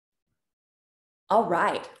All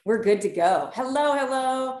right, we're good to go. Hello,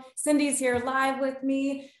 hello. Cindy's here live with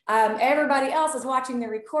me. Everybody else is watching the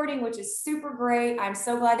recording, which is super great. I'm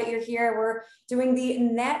so glad that you're here. We're doing the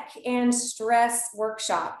neck and stress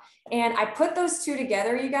workshop. And I put those two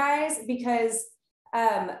together, you guys, because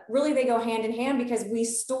really they go hand in hand because we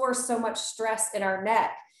store so much stress in our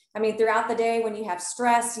neck. I mean, throughout the day, when you have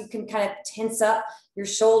stress, you can kind of tense up, your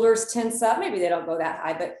shoulders tense up. Maybe they don't go that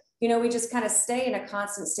high, but you know, we just kind of stay in a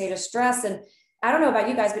constant state of stress. And I don't know about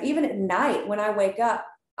you guys, but even at night when I wake up,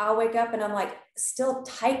 I'll wake up and I'm like still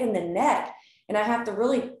tight in the neck. And I have to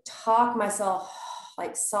really talk myself,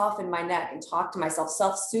 like soften my neck and talk to myself,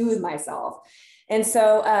 self-soothe myself. And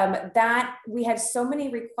so that we had so many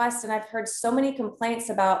requests and I've heard so many complaints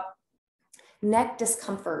about neck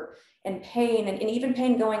discomfort and pain and even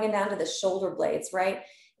pain going in down to the shoulder blades, right?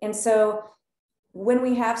 And so when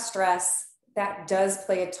we have stress, that does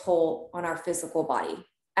play a toll on our physical body.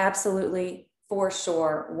 Absolutely. For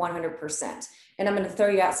sure, 100%. And I'm going to throw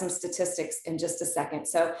you out some statistics in just a second.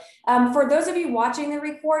 So for those of you watching the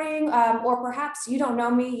recording, or perhaps you don't know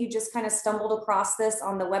me, you just kind of stumbled across this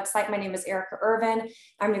on the website. My name is Erica Irvin.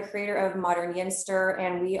 I'm the creator of Modern Yinster,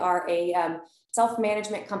 and we are a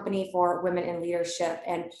self-management company for women in leadership.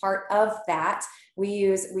 And part of that, we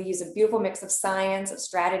use a beautiful mix of science, of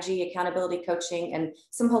strategy, accountability coaching, and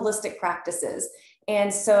some holistic practices.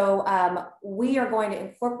 And so we are going to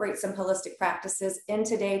incorporate some holistic practices in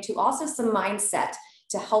today to also some mindset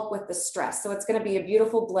to help with the stress. So it's going to be a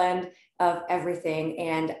beautiful blend of everything.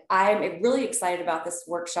 And I'm really excited about this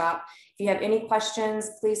workshop. If you have any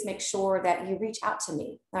questions, please make sure that you reach out to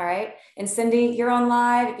me. All right. And Cindy, you're on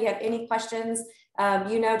live. If you have any questions,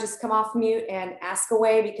 just come off mute and ask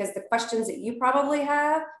away, because the questions that you probably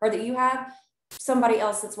have or that you have, somebody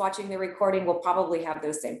else that's watching the recording will probably have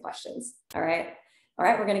those same questions. All right. All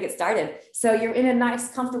right, we're going to get started. So you're in a nice,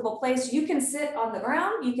 comfortable place. You can sit on the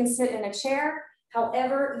ground. You can sit in a chair,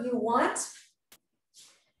 however you want.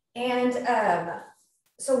 And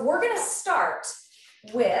so we're going to start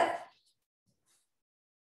with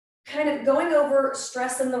kind of going over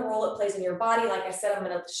stress and the role it plays in your body. Like I said, I'm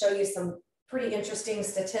going to show you some pretty interesting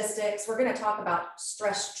statistics. We're going to talk about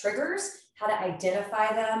stress triggers, how to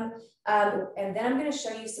identify them. And then I'm going to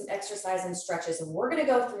show you some exercise and stretches. And we're going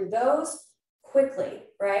to go through those quickly,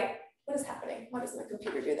 right? What is happening? Why does my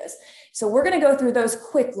computer do this? So we're going to go through those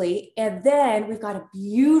quickly, and then we've got a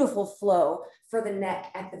beautiful flow for the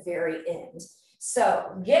neck at the very end.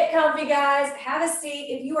 So get comfy, guys. Have a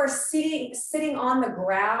seat. If you are sitting on the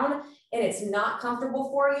ground and it's not comfortable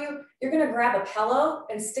for you, you're going to grab a pillow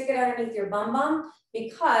and stick it underneath your bum bum,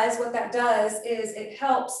 because what that does is it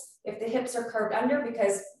helps if the hips are curved under,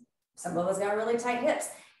 because some of us got really tight hips.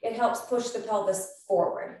 It helps push the pelvis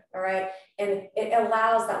forward, all right? And it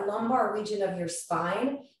allows that lumbar region of your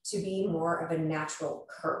spine to be more of a natural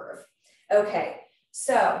curve. Okay,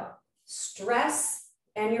 so stress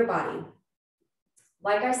and your body.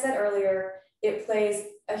 Like I said earlier, it plays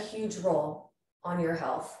a huge role on your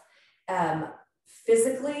health,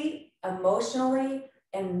 physically, emotionally,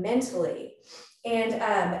 and mentally.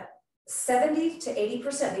 And 70 to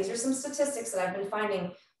 80%, these are some statistics that I've been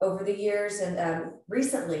finding over the years, and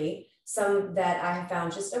recently some that I have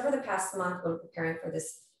found just over the past month when preparing for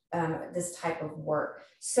this this type of work.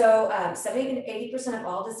 So 70 to 80% of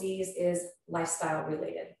all disease is lifestyle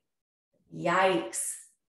related. Yikes.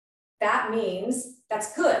 That means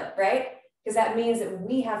that's good, right? Because that means that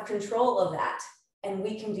we have control of that and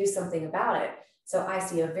we can do something about it. So I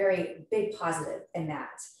see a very big positive in that.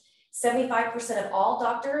 75% of all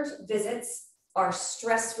doctors' visits are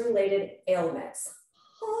stress-related ailments.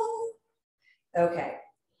 Okay,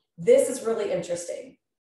 this is really interesting.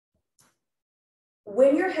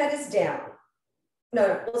 When your head is down,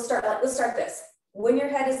 let's start this. When your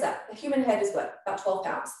head is up, the human head is what? About 12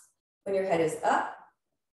 pounds. When your head is up,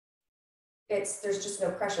 there's just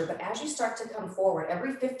no pressure. But as you start to come forward,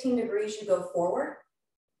 every 15 degrees you go forward,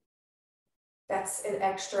 that's an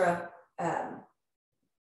extra,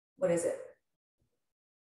 what is it?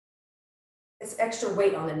 It's extra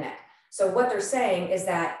weight on the neck. So what they're saying is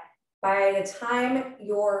that by the time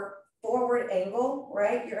your forward angle,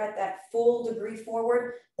 right, you're at that full degree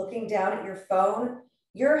forward, looking down at your phone,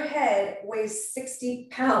 your head weighs 60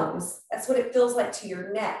 pounds. That's what it feels like to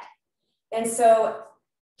your neck. And so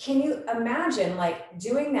can you imagine like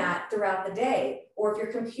doing that throughout the day? Or if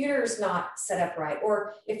your computer's not set up right,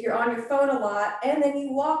 or if you're on your phone a lot and then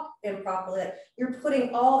you walk improperly, you're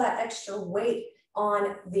putting all that extra weight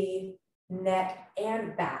on the neck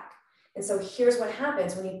and back. And so here's what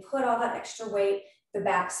happens when you put all that extra weight the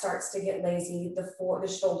back starts to get lazy, the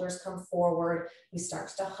shoulders come forward, we start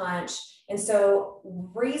to hunch. And so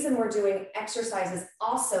reason we're doing exercises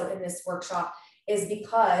also in this workshop is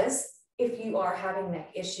because if you are having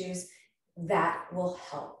neck issues, that will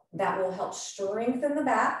help. That will help strengthen the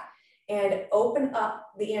back and open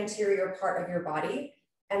up the anterior part of your body,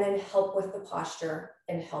 and then help with the posture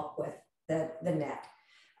and help with the neck.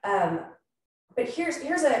 But here's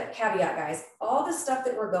a caveat, guys. All the stuff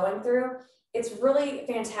that we're going through, it's really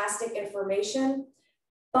fantastic information,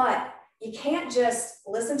 but you can't just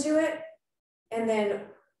listen to it and then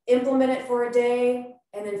implement it for a day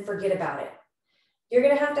and then forget about it. You're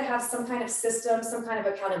going to have some kind of system, some kind of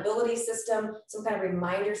accountability system, some kind of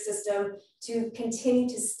reminder system to continue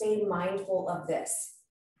to stay mindful of this.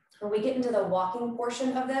 When we get into the walking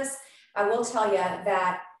portion of this, I will tell you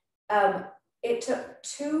that it took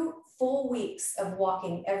 2 full weeks of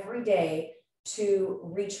walking every day to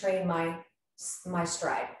retrain my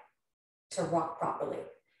stride to walk properly.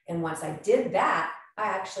 And once I did that, I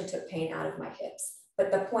actually took pain out of my hips.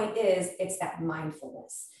 But the point is, it's that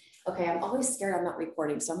mindfulness. Okay, I'm always scared I'm not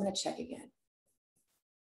recording, so I'm going to check again.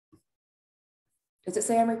 Does it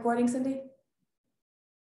say I'm recording, Cindy?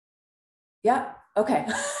 Yeah, okay.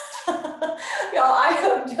 Y'all, I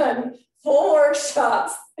have done 4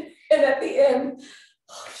 workshops, and at the end,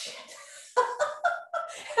 oh shit,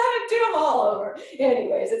 had to do them all over.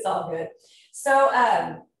 Anyways, it's all good. So,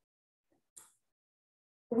 and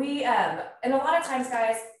a lot of times,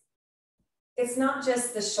 guys, it's not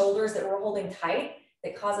just the shoulders that we're holding tight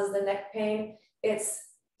that causes the neck pain, it's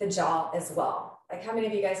the jaw as well. Like, how many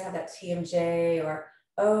of you guys have that TMJ or,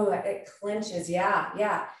 oh, it clenches?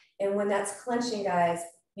 Yeah. And when that's clenching, guys,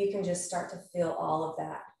 you can just start to feel all of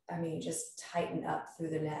that. I mean, just tighten up through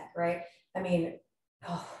the neck, right? I mean,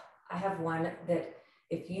 oh, I have one that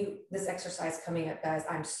this exercise coming up, guys,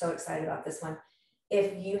 I'm so excited about this one.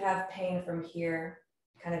 If you have pain from here,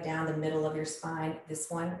 kind of down the middle of your spine, this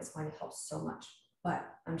one is going to help so much, but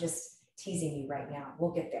I'm just teasing you right now.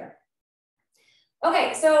 We'll get there.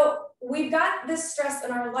 Okay, so we've got this stress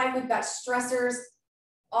in our life. We've got stressors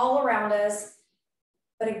all around us.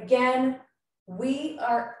 But again, we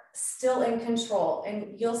are still in control.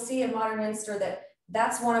 And you'll see in Modern Minster that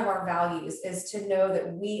that's one of our values, is to know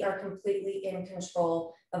that we are completely in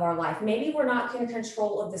control of our life. Maybe we're not in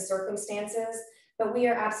control of the circumstances, but we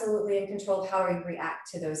are absolutely in control of how we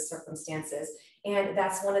react to those circumstances. And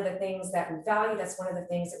that's one of the things that we value. That's one of the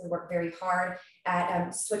things that we work very hard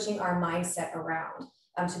at, switching our mindset around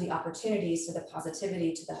to the opportunities, to the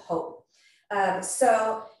positivity, to the hope.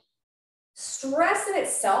 So stress in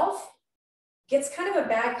itself gets kind of a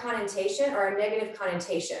bad connotation or a negative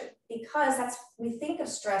connotation, because we think of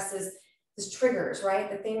stress as triggers, right?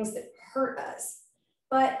 The things that hurt us.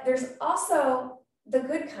 But there's also the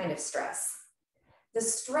good kind of stress. The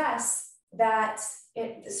stress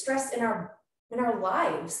in our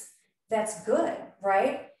lives that's good,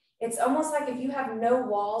 right? It's almost like if you have no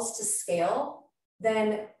walls to scale,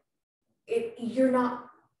 then you're not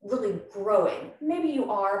really growing. Maybe you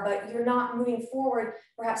are, but you're not moving forward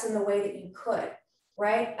perhaps in the way that you could,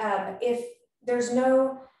 right? If there's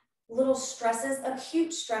no little stresses,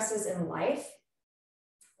 acute stresses in life,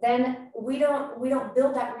 then we don't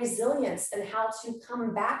build that resilience and how to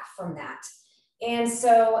come back from that. And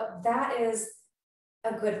so that is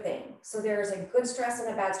a good thing. So there's a good stress and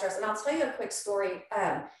a bad stress. And I'll tell you a quick story.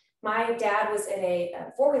 My dad was in a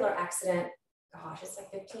 4-wheeler accident. Gosh, it's like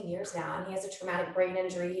 15 years now. And he has a traumatic brain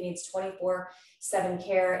injury. He needs 24/7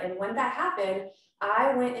 care. And when that happened,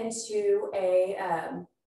 I went into a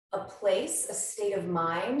state of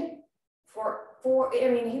mind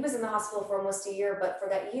he was in the hospital for almost a year, but for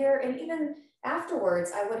that year, and even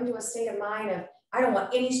afterwards, I went into a state of mind of, I don't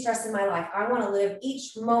want any stress in my life. I want to live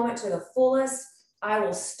each moment to the fullest. I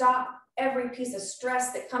will stop every piece of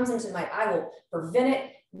stress that comes into I will prevent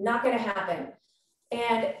it. Not going to happen.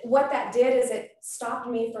 And what that did is it stopped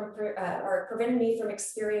me from, or prevented me from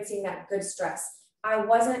experiencing that good stress. I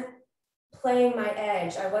wasn't playing my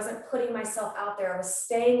edge. I wasn't putting myself out there. I was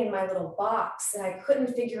staying in my little box, and I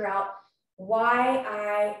couldn't figure out why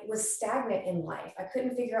I was stagnant in life. I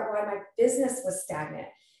couldn't figure out why my business was stagnant.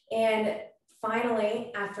 And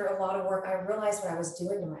finally, after a lot of work, I realized what I was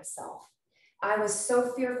doing to myself. I was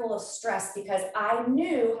so fearful of stress because I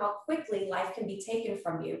knew how quickly life can be taken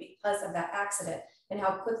from you because of that accident and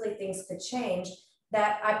how quickly things could change,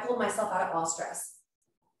 that I pulled myself out of all stress.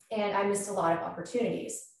 And I missed a lot of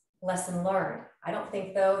opportunities. Lesson learned. I don't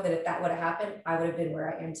think, though, that if that would have happened, I would have been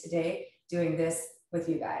where I am today doing this with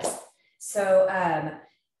you guys. So,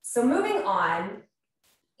 so moving on,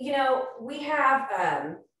 we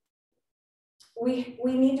have we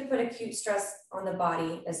need to put acute stress on the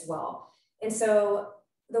body as well. And so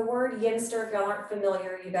the word yin stir, if y'all aren't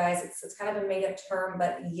familiar, you guys, it's kind of a made up term,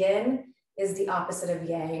 but yin is the opposite of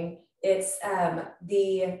yang. It's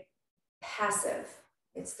the passive,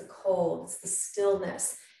 it's the cold, it's the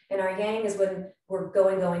stillness. And our yang is when we're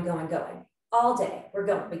going all day. We're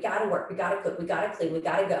going, we gotta work, we gotta cook, we gotta clean, we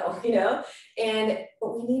gotta go, you know?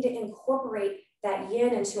 But we need to incorporate that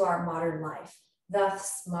yin into our modern life,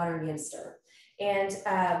 thus modern yin stir. And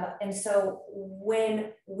so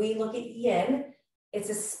when we look at yin, it's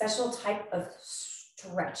a special type of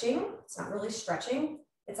stretching. It's not really stretching,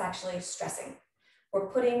 it's actually stressing. We're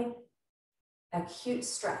putting acute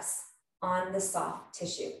stress on the soft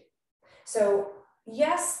tissue. So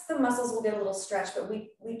yes, the muscles will get a little stretched, but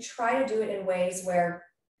we try to do it in ways where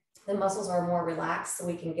the muscles are more relaxed so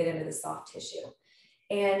we can get into the soft tissue.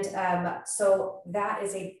 And so that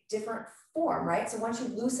is a different form, right? So once you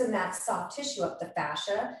loosen that soft tissue up, the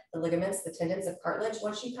fascia, the ligaments, the tendons, the cartilage,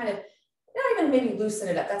 once you kind of, not even maybe loosen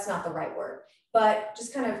it up, that's not the right word, but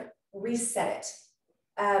just kind of reset it,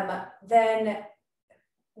 then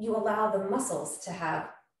you allow the muscles to have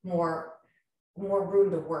more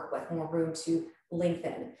room to work with, more room to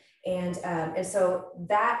lengthen. And so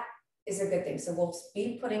that is a good thing. So we'll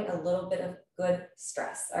be putting a little bit of good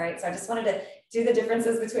stress. All right. So I just wanted to do the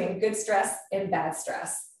differences between good stress and bad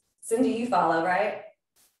stress. Cindy, you follow, right?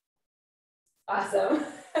 Awesome.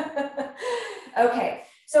 Okay.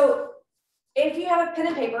 So if you have a pen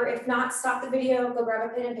and paper, if not, stop the video, go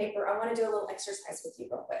grab a pen and paper. I want to do a little exercise with you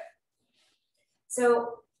real quick.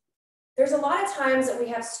 So there's a lot of times that we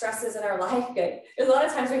have stresses in our life. Good. There's a lot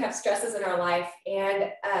of times we have stresses in our life,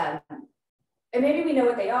 and maybe we know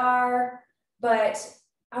what they are, but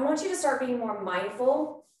I want you to start being more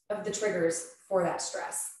mindful of the triggers for that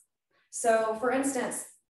stress. So for instance,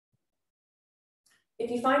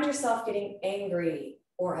 if you find yourself getting angry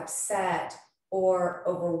or upset or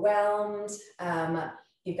overwhelmed,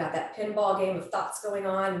 you've got that pinball game of thoughts going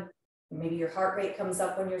on, maybe your heart rate comes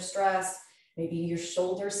up when you're stressed, maybe your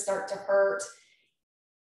shoulders start to hurt.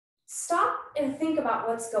 Stop and think about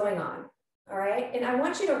what's going on, all right? And I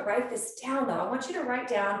want you to write this down though. I want you to write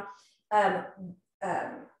down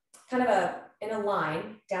kind of in a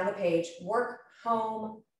line down the page, work,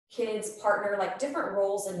 home, kids, partner, like different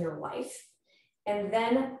roles in your life. And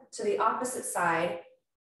then to the opposite side,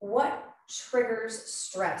 what triggers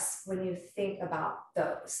stress when you think about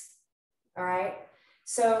those, all right?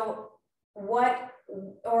 So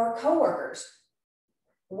or coworkers,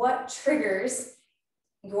 what triggers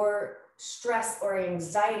your stress or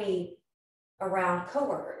anxiety around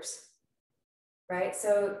coworkers, right?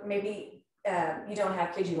 So maybe you don't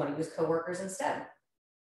have kids, you want to use coworkers instead.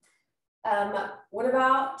 What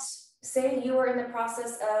about, say you were in the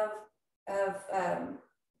process of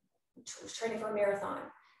training for a marathon.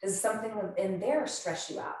 Does something in there stress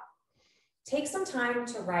you out? Take some time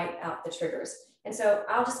to write out the triggers. And so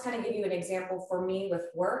I'll just kind of give you an example for me with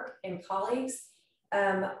work and colleagues.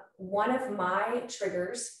 One of my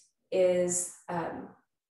triggers is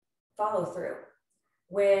follow through.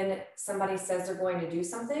 When somebody says they're going to do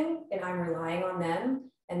something and I'm relying on them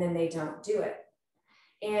and then they don't do it.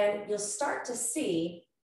 And you'll start to see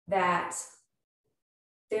that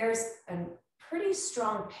there's a pretty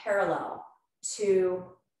strong parallel to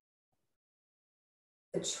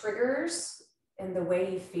the triggers and the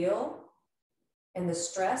way you feel and the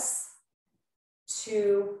stress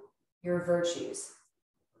to your virtues.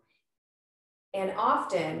 And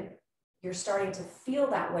often you're starting to feel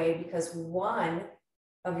that way because one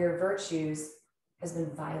of your virtues has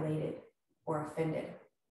been violated or offended.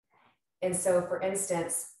 And so, for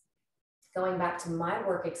instance, going back to my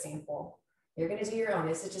work example, you're going to do your own.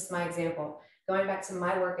 This is just my example. Going back to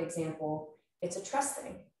my work example, it's a trust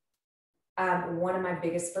thing. One of my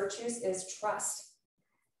biggest virtues is trust.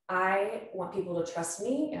 I want people to trust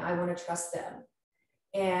me and I want to trust them.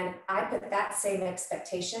 And I put that same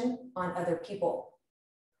expectation on other people.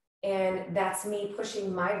 And that's me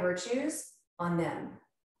pushing my virtues on them.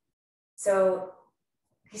 So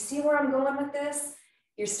you see where I'm going with this?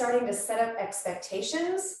 You're starting to set up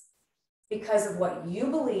expectations because of what you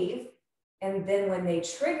believe. And then when they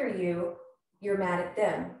trigger you, you're mad at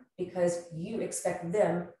them because you expect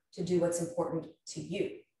them to do what's important to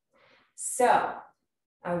you. So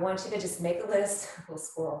I want you to just make a list, a little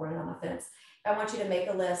squirrel running on my fence. I want you to make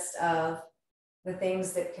a list of the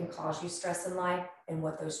things that can cause you stress in life and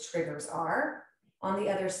what those triggers are on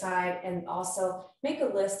the other side. And also make a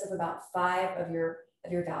list of about 5 of your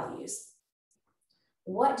values.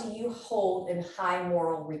 What do you hold in high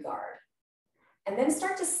moral regard? And then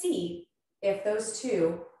start to see if those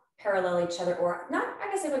two parallel each other, or not,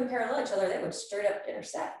 I guess they wouldn't parallel each other, they would straight up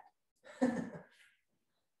intersect.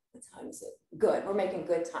 The time's good, we're making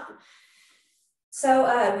good time. So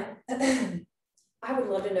I would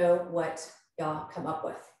love to know what y'all come up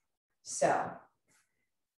with. So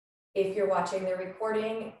if you're watching the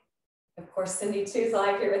recording, of course, Cindy too's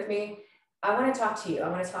live here with me. I want to talk to you. I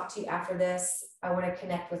want to talk to you after this. I want to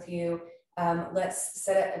connect with you. Let's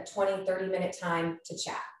set a 20, 30-minute time to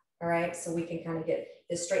chat. All right. So we can kind of get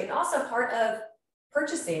this straight. And also part of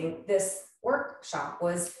purchasing this workshop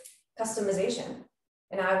was customization.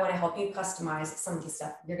 And I want to help you customize some of the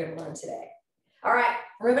stuff you're going to learn today. All right,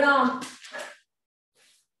 moving on.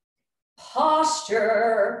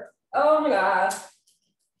 Posture. Oh my God.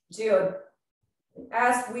 Dude,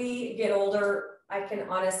 as we get older, I can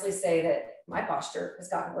honestly say that my posture has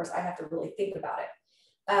gotten worse. I have to really think about it.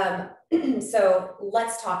 So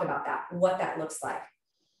let's talk about that, what that looks like.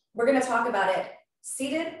 We're going to talk about it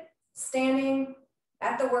seated, standing,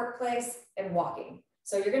 at the workplace, and walking.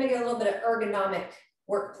 So you're going to get a little bit of ergonomic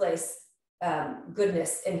workplace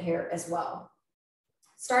goodness in here as well.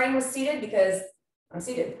 Starting with seated because I'm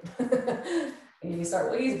seated. And you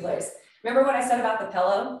start with easy place. Remember what I said about the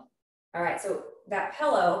pillow? All right, so that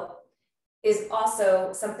pillow is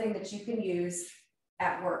also something that you can use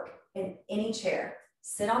at work in any chair.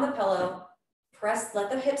 Sit on the pillow, let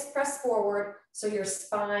the hips press forward so your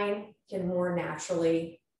spine can more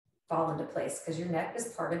naturally fall into place because your neck is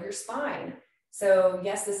part of your spine. So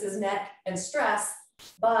yes, this is neck and stress,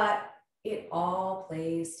 but it all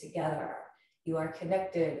plays together. You are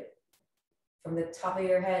connected from the top of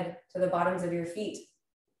your head to the bottoms of your feet.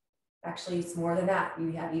 Actually, it's more than that.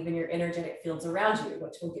 You have even your energetic fields around you,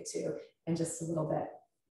 which we'll get to in just a little bit.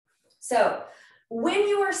 So when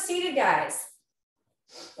you are seated, guys,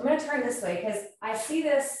 I'm going to turn this way because I see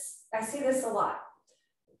this a lot.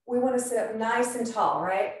 We want to sit up nice and tall,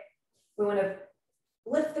 right? We want to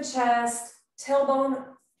lift the chest, tailbone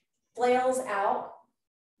flails out.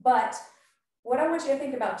 But what I want you to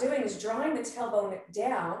think about doing is drawing the tailbone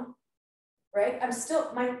down, right?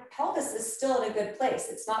 My pelvis is still in a good place.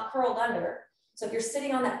 It's not curled under. So if you're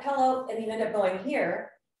sitting on that pillow and you end up going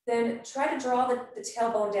here, then try to draw the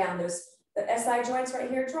tailbone down. There's the SI joints right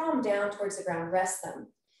here, draw them down towards the ground, rest them.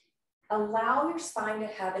 Allow your spine to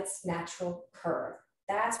have its natural curve.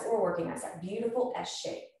 That's what we're working on, it's that beautiful S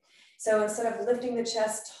shape. So instead of lifting the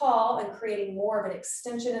chest tall and creating more of an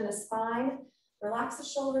extension in the spine, relax the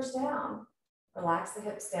shoulders down, relax the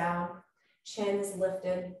hips down, chin is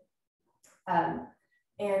lifted. And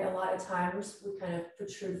a lot of times we kind of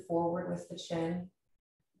protrude forward with the chin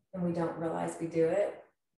and we don't realize we do it.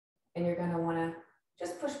 And you're gonna wanna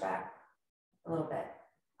just push back a little bit.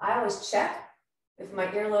 I always check if my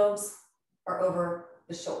earlobes are over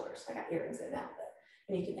the shoulders. I got earrings in now,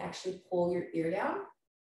 and you can actually pull your ear down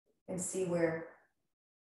and see where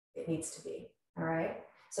it needs to be, all right?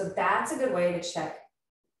 So that's a good way to check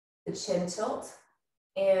the chin tilt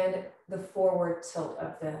and the forward tilt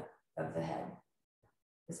of the head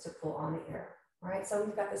is to pull on the ear, all right? So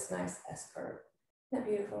we've got this nice S curve. Isn't that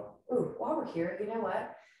beautiful? Ooh, while we're here, you know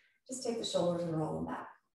what? Just take the shoulders and roll them back.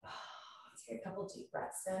 Let's take a couple deep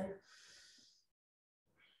breaths in.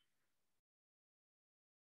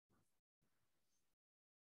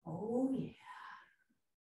 Oh, yeah.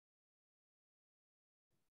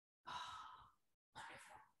 Oh,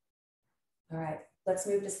 wonderful. All right, let's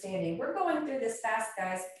move to standing. We're going through this fast,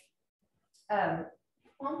 guys.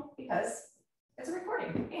 Well, because it's a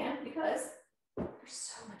recording and because there's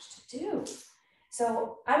so much to do.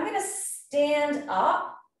 So I'm going to stand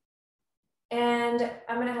up and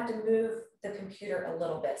I'm going to have to move the computer a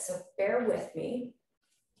little bit. So bear with me.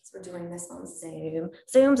 So we're doing this on Zoom.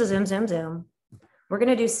 Zoom, zoom, zoom, zoom. We're going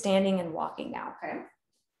to do standing and walking now, okay?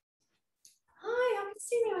 Hi, I can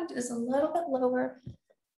see me. I'm going to do this a little bit lower.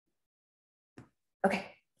 Okay.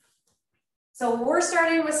 So we're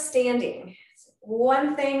starting with standing.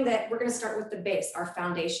 One thing that we're going to start with the base, our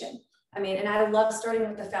foundation. I mean, and I love starting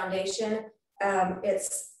with the foundation.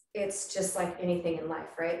 It's just like anything in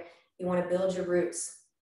life, right? You want to build your roots,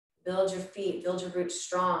 build your feet, build your roots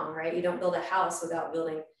strong, right? You don't build a house without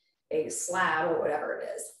building a slab or whatever it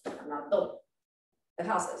is. I'm not a builder of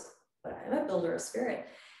houses, but I'm a builder of spirit.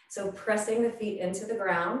 So pressing the feet into the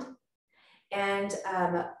ground. And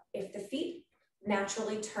if the feet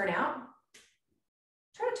naturally turn out,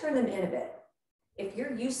 try to turn them in a bit. If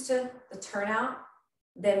you're used to the turnout,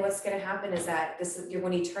 then what's going to happen is that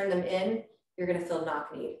when you turn them in, you're going to feel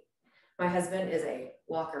knock-kneed. My husband is a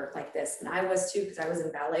walker like this, and I was too because I was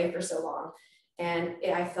in ballet for so long. And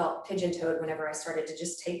I felt pigeon-toed whenever I started to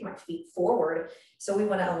just take my feet forward. So we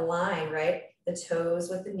want to align, right? The toes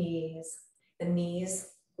with the knees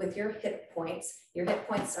with your hip points. Your hip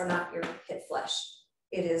points are not your hip flesh.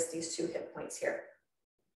 It is these two hip points here.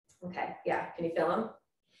 Okay, yeah, can you feel them?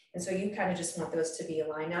 And so you kind of just want those to be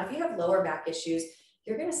aligned. Now, if you have lower back issues,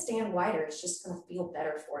 you're gonna stand wider. It's just gonna feel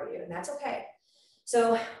better for you, and that's okay.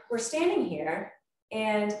 So we're standing here,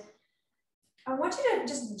 and I want you to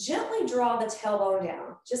just gently draw the tailbone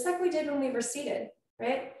down, just like we did when we were seated,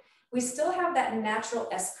 right? We still have that natural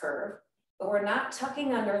S curve, but we're not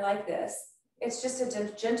tucking under like this. It's just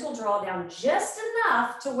a gentle draw down, just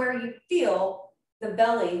enough to where you feel the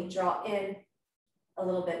belly draw in a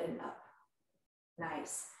little bit and up.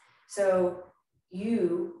 Nice. So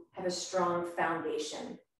you have a strong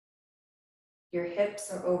foundation. Your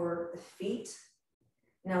hips are over the feet.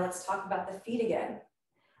 Now let's talk about the feet again.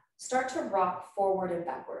 Start to rock forward and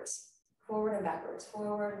backwards, forward and backwards,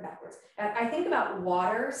 forward and backwards. And I think about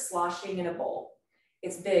water sloshing in a bowl.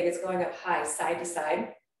 It's big, it's going up high, side to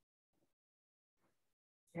side.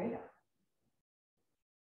 There you go.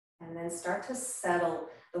 And then start to settle.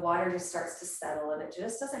 The water just starts to settle and it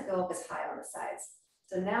just doesn't go up as high on the sides.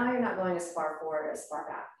 So now you're not going as far forward or as far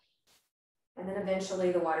back. And then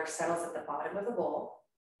eventually the water settles at the bottom of the bowl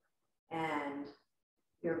and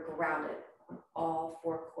you're grounded on all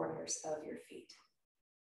four corners of your feet.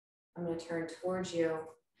 I'm going to turn towards you.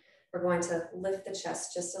 We're going to lift the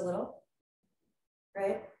chest just a little,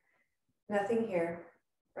 right? Nothing here,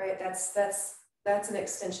 right? That's an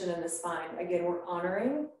extension in the spine. Again, we're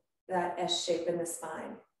honoring that S shape in the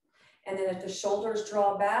spine. And then if the shoulders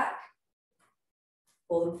draw back,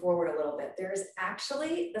 pull them forward a little bit. There is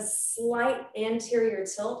actually a slight anterior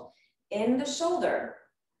tilt in the shoulder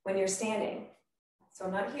when you're standing. So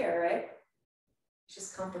I'm not here, right? It's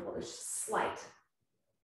just comfortable, it's just slight.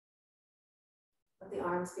 Let the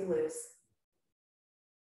arms be loose.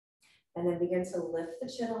 And then begin to lift the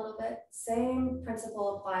chin a little bit. Same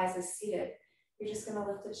principle applies as seated. You're just gonna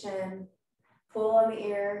lift the chin, pull on the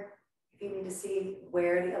ear if you need to see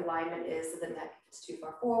where the alignment is of the neck, if it's too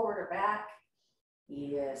far forward or back.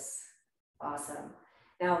 Yes, awesome.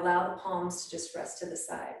 Now allow the palms to just rest to the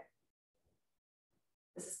side.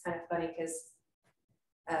 This is kind of funny because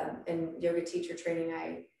in yoga teacher training,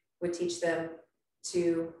 I would teach them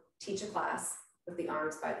to teach a class with the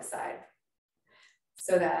arms by the side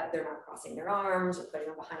so that they're not crossing their arms or putting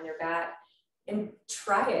them behind their back. And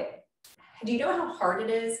try it. Do you know how hard it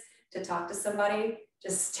is to talk to somebody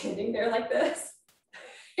just standing there like this?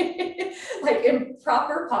 Like in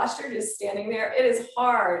proper posture, just standing there. It is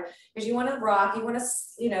hard because you want to rock, you want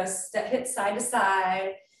to, hit side to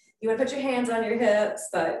side. You want to put your hands on your hips,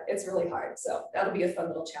 but it's really hard. So that'll be a fun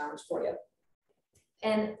little challenge for you.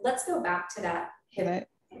 And let's go back to that hip.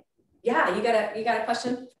 Yeah, you got a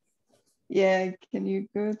question? Yeah, can you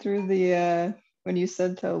go through the when you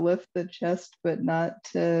said to lift the chest but not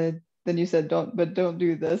to, then you said don't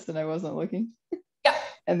do this, and I wasn't looking. Yeah.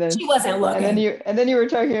 And then she wasn't looking. And then you were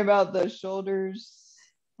talking about the shoulders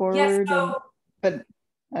forward. Yes, but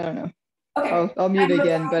I don't know. Okay. I'll mute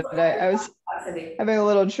again, but I was having a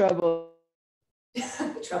little trouble.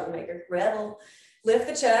 Troublemaker, rebel. Lift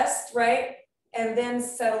the chest, right? And then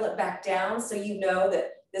settle it back down so you know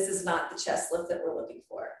that this is not the chest lift that we're looking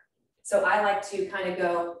for. So I like to kind of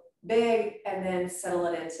go big and then settle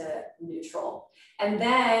it into neutral. And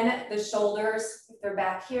then the shoulders, if they're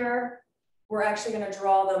back here, we're actually going to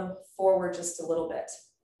draw them forward just a little bit.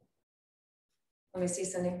 Let me see,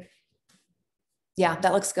 Cindy. Yeah,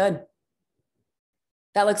 that looks good.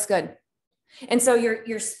 That looks good. And so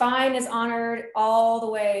your spine is honored all the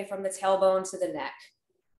way from the tailbone to the neck.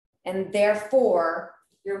 And therefore,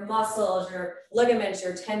 your muscles, your ligaments,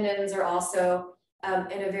 your tendons are also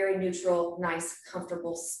in a very neutral, nice,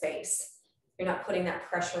 comfortable space. You're not putting that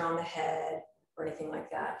pressure on the head or anything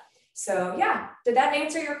like that. So yeah, did that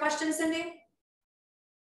answer your question, Cindy?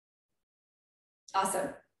 Awesome.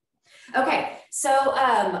 Okay, so,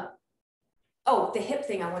 oh, the hip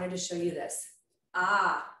thing, I wanted to show you this.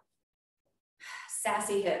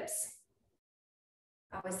 Sassy hips.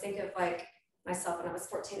 I always think of like myself when I was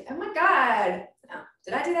 14. Oh my God, no,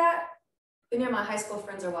 did I do that? Any of my high school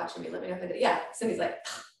friends are watching me. Let me know if I did it. Yeah, Cindy's like,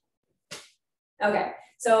 okay.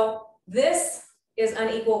 So this is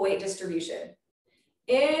unequal weight distribution.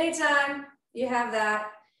 Anytime you have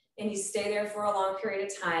that and you stay there for a long period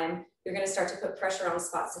of time, you're going to start to put pressure on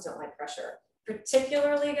spots that don't like pressure.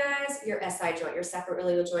 Particularly, guys, your SI joint, your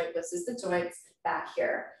sacroiliac joint. This is the joints back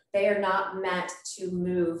here. They are not meant to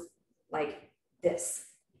move like this,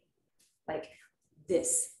 like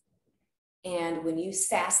this. And when you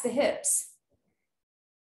sass the hips,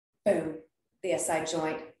 boom, the SI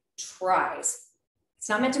joint tries. It's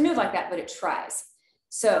not meant to move like that, but it tries.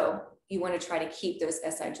 So you want to try to keep those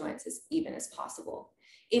SI joints as even as possible.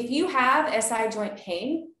 If you have SI joint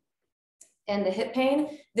pain and the hip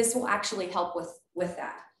pain, this will actually help with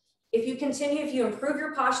that. If you improve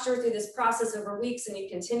your posture through this process over weeks and you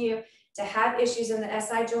continue to have issues in the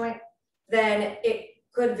SI joint, then it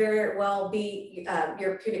could very well be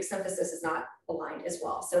your pubic symphysis is not aligned as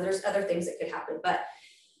well. So there's other things that could happen. But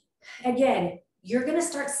again, you're going to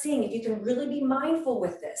start seeing, if you can really be mindful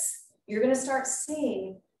with this, you're going to start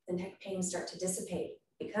seeing the neck pain start to dissipate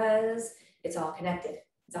because it's all connected.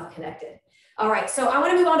 It's all connected. All right, so I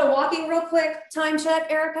want to move on to walking real quick. Time check,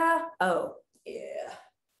 Erica. Oh, yeah.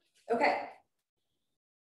 Okay.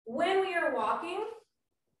 When we are walking,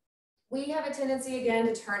 we have a tendency again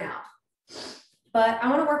to turn out. But I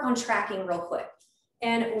want to work on tracking real quick.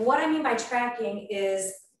 And what I mean by tracking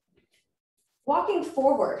is walking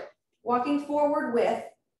forward with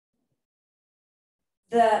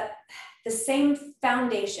the same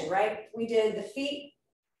foundation, right? We did the feet,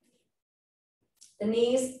 the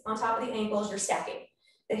knees on top of the ankles, you're stacking.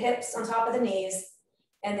 The hips on top of the knees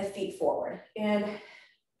and the feet forward. And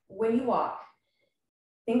when you walk,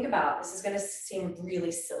 think about, this is going to seem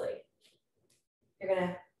really silly. You're going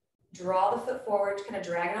to draw the foot forward, kind of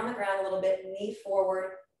drag it on the ground a little bit, knee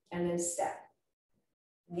forward, and then step.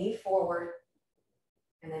 Knee forward,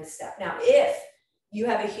 and then step. Now, if you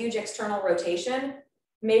have a huge external rotation,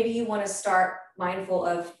 maybe you want to start mindful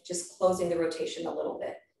of just closing the rotation a little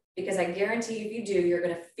bit, because I guarantee if you do, you're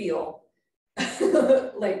going to feel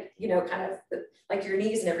like, you know, kind of like your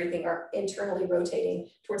knees and everything are internally rotating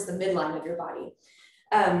towards the midline of your body.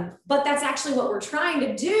 But that's actually what we're trying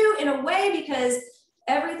to do in a way, because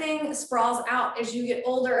everything sprawls out as you get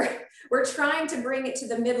older. We're trying to bring it to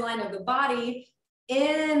the midline of the body,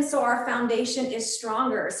 and so our foundation is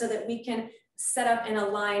stronger so that we can set up and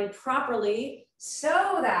align properly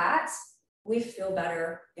so that we feel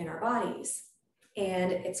better in our bodies.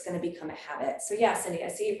 And it's going to become a habit. So yeah, Cindy, I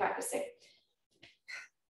see you practicing.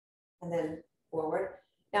 And then forward.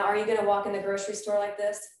 Now, are you going to walk in the grocery store like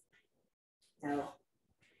this? No.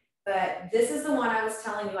 But this is the one I was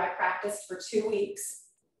telling you I practiced for 2 weeks.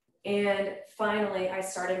 And finally, I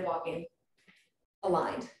started walking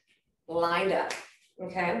aligned, lined up.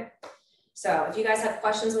 Okay. So if you guys have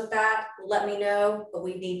questions with that, let me know, but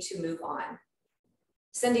we need to move on.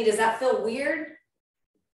 Cindy, does that feel weird?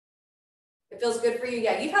 It feels good for you?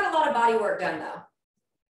 Yeah, you've had a lot of body work done though.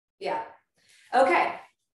 Yeah. Okay.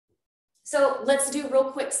 So let's do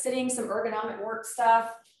real quick sitting, some ergonomic work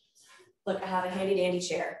stuff. Look, I have a handy dandy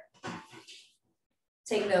chair.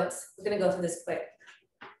 Take notes. We're going to go through this quick.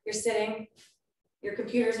 You're sitting, your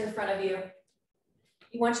computer's in front of you.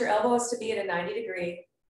 You want your elbows to be at a 90 degree,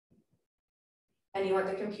 and you want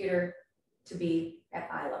the computer to be at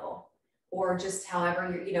eye level, or just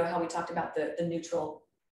however you're, you know, how we talked about the neutral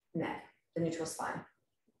neck, the neutral spine.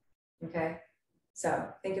 Okay. So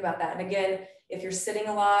think about that. And again, if you're sitting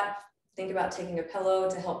a lot, think about taking a pillow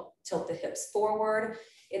to help tilt the hips forward.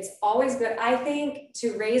 It's always good, I think,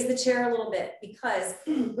 to raise the chair a little bit, because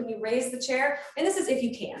when you raise the chair, and this is if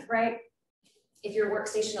you can, right? If your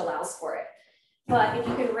workstation allows for it. But if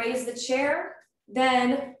you can raise the chair,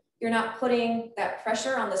 then you're not putting that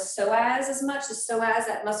pressure on the psoas as much. The psoas,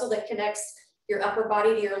 that muscle that connects your upper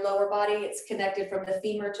body to your lower body, it's connected from the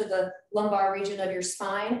femur to the lumbar region of your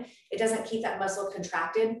spine. It doesn't keep that muscle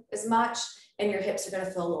contracted as much, and your hips are going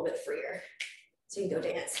to feel a little bit freer. So you can go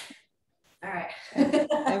dance. All right.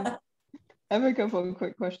 I have a couple of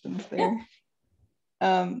quick questions there.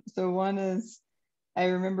 So one is, I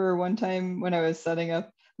remember one time when I was setting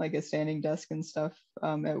up like a standing desk and stuff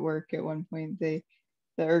at work at one point, the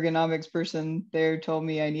ergonomics person there told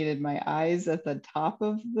me I needed my eyes at the top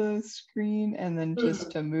of the screen and then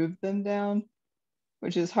just to move them down,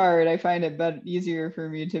 which is hard. I find it easier for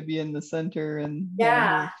me to be in the center and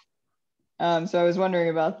yeah. So I was wondering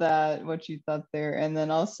about that, what you thought there, and then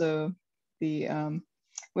also the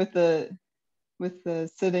with the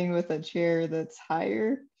sitting with a chair that's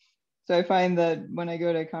higher. So I find that when I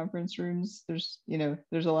go to conference rooms, there's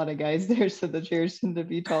a lot of guys there, so the chairs tend to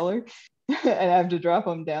be taller, and I have to drop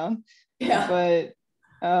them down. Yeah.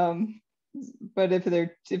 But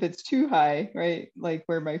if it's too high, right, like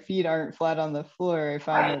where my feet aren't flat on the floor, I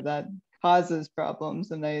find that causes problems,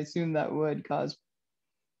 and I assume that would cause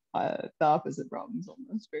the opposite problems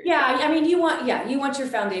almost. Yeah, I mean, you want your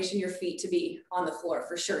foundation, your feet to be on the floor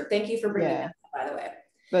for sure. Thank you for bringing that up, by the way.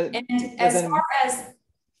 And as far as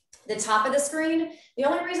the top of the screen, the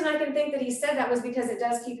only reason I can think that he said that was because it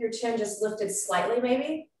does keep your chin just lifted slightly,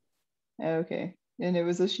 maybe. Okay, and it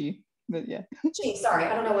was a she, but yeah. She, sorry,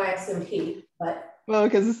 I don't know why I assumed he, but. Well,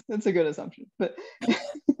 because it's a good assumption, but. I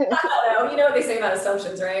don't know, you know what they say about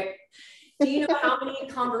assumptions, right? Do you know how many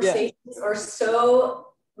conversations are so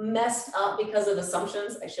messed up because of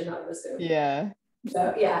assumptions I should not have assumed. Yeah.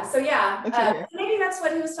 So yeah, maybe that's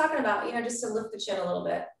what he was talking about, you know, just to lift the chin a little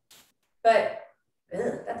bit. But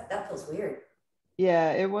that feels weird.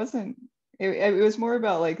 Yeah, it wasn't. It was more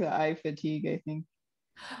about like the eye fatigue, I think.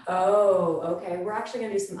 Oh, okay. We're actually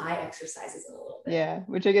gonna do some eye exercises in a little bit. Yeah,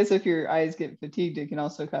 which I guess if your eyes get fatigued, it can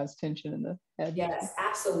also cause tension in the head. Yes,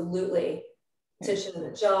 absolutely. Tension in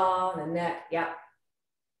the jaw and the neck. Yeah.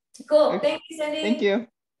 Cool. Okay. Thank you, Cindy. Thank you.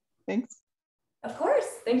 Thanks. Of course.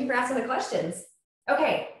 Thank you for asking the questions.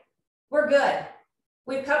 Okay, we're good.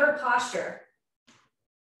 We've covered posture.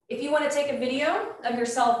 If you want to take a video of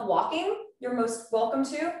yourself walking, you're most welcome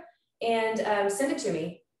to, and send it to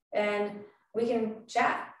me, and we can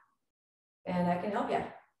chat, and I can help you.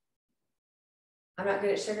 I'm not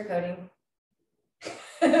good at sugarcoating,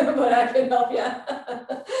 but I can help you.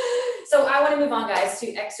 So I want to move on, guys,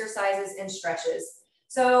 to exercises and stretches.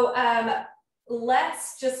 So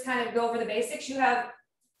let's just kind of go over the basics. You have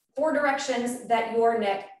 4 directions that your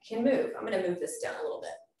neck can move. I'm going to move this down a little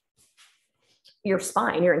bit. Your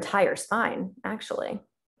spine, your entire spine, actually.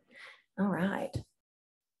 All right.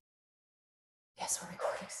 Yes, we're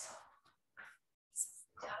recording.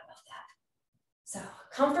 Forgot about that. So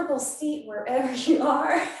comfortable seat wherever you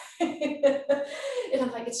are. And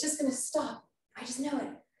I'm like, it's just going to stop. I just know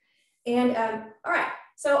it. And all right.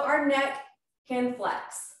 So our neck can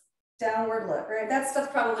flex. Downward look, right? That's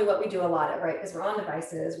probably what we do a lot of, right? Because we're on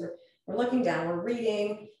devices, we're looking down, we're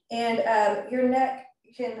reading, and your neck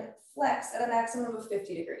can flex at a maximum of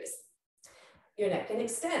 50 degrees. Your neck can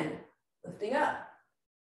extend, lifting up.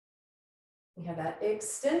 You have that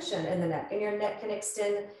extension in the neck, and your neck can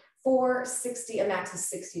extend for a max of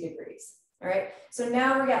 60 degrees. All right. So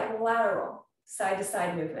now we got lateral, side to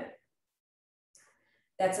side movement.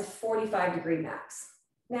 That's a 45-degree max.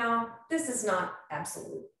 Now, this is not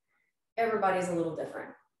absolute. Everybody's a little different,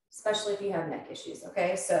 especially if you have neck issues,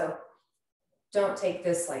 okay? So don't take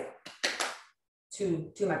this like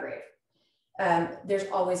to my grave. There's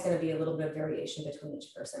always going to be a little bit of variation between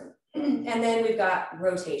each person. And then we've got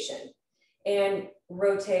rotation, and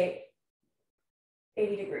rotate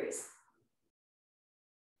 80 degrees,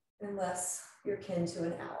 unless you're kin to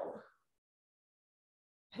an owl.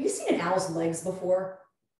 Have you seen an owl's legs before?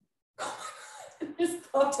 Oh my God, it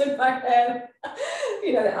just popped in my head.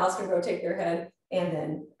 You know, the owls can rotate their head, and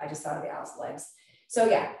then I just thought of the owl's legs. So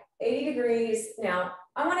yeah, 80 degrees. Now,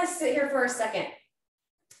 I want to sit here for a second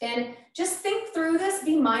and just think through this,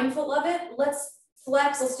 be mindful of it. Let's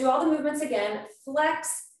flex, let's do all the movements again.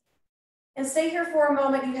 Flex, and stay here for a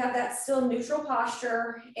moment. You have that still neutral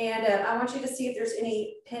posture, and I want you to see if there's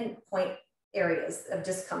any pinpoint areas of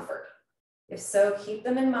discomfort. If so, keep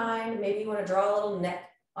them in mind. Maybe you want to draw a little neck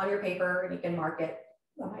on your paper and you can mark it.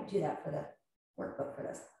 I might do that for the workbook for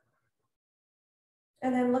this.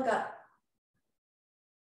 And then look up.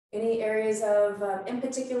 Any areas of, in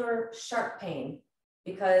particular, sharp pain,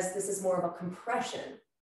 because this is more of a compression.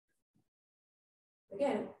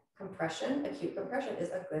 Again, compression, acute compression is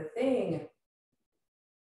a good thing.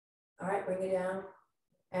 All right, bring it down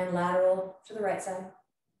and lateral to the right side.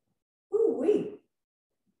 Ooh-wee.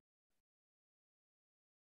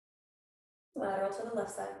 Lateral to the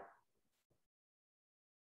left side.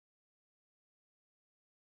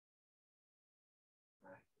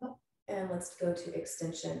 All right. And let's go to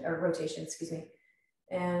extension or rotation, excuse me,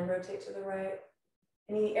 and rotate to the right.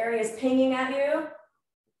 Any areas pinging at you?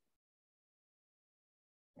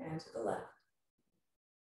 And to the left.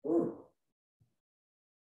 Ooh.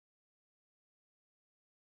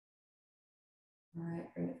 All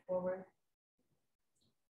right, bring it forward.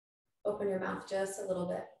 Open your mouth just a little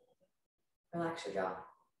bit. Relax your jaw.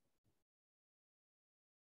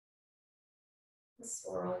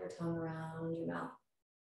 Swirl your tongue around your mouth.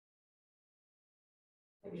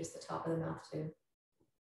 Maybe just the top of the mouth too.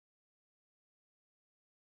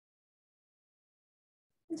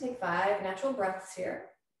 And take 5 natural breaths here.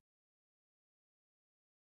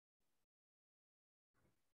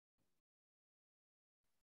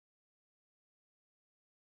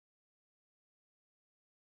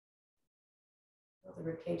 Feel the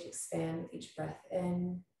ribcage expand with each breath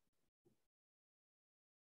in.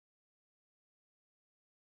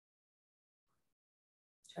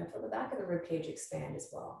 Try to feel the back of the ribcage expand as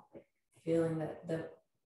well, like feeling that the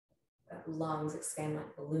lungs expand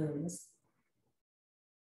like balloons.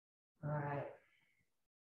 All right.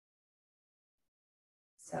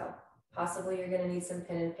 So possibly you're going to need some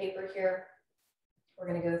pen and paper here. We're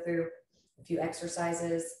going to go through a few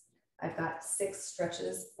exercises. I've got 6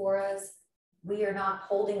 stretches for us. We are not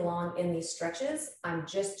holding long in these stretches. I'm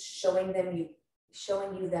just showing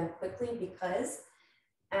you them quickly because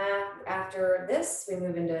After this, we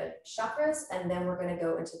move into chakras, and then we're going to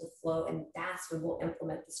go into the flow, and that's when we'll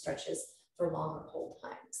implement the stretches for longer hold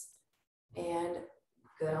times. And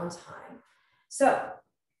good on time. So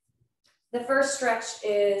the first stretch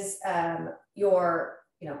is let's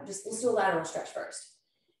do a lateral stretch first,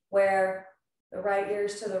 where the right ear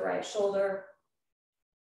is to the right shoulder,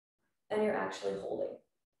 and you're actually holding.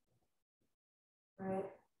 All right,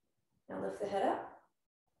 now lift the head up.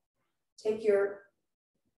 Take your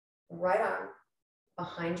right arm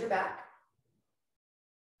behind your back.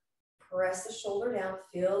 Press the shoulder down,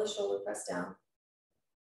 feel the shoulder press down,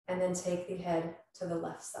 and then take the head to the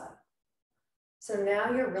left side. So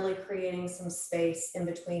now you're really creating some space in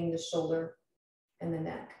between the shoulder and the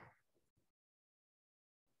neck.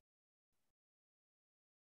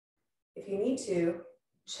 If you need to,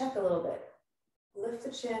 check a little bit. Lift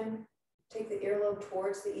the chin, take the earlobe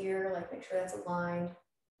towards the ear, like make sure that's aligned.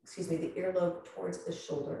 Excuse me, the earlobe towards the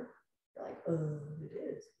shoulder. You're like, oh, it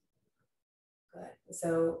is. Good.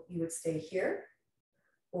 So you would stay here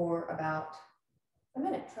for about a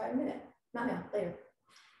minute. Try a minute. Not now, later.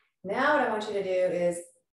 Now what I want you to do is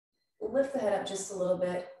lift the head up just a little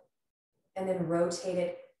bit and then rotate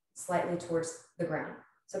it slightly towards the ground.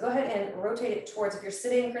 So go ahead and rotate it towards, if you're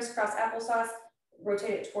sitting crisscross applesauce,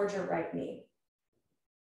 rotate it towards your right knee.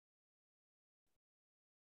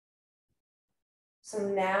 So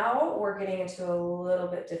now we're getting into a little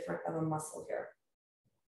bit different of a muscle here.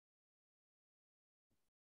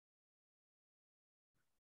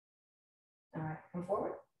 All right, come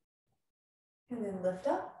forward. And then lift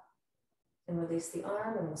up and release the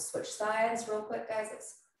arm, and we'll switch sides real quick, guys.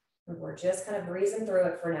 We're just kind of breezing through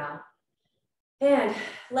it for now. And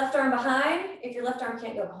left arm behind. If your left arm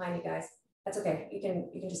can't go behind you guys, that's okay. You can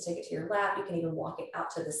just take it to your lap. You can even walk it out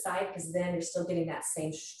to the side, because then you're still getting that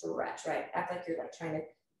same stretch, right? Act like you're like trying to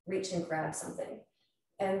reach and grab something.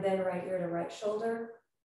 And then right ear to right shoulder.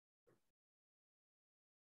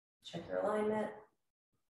 Check your alignment.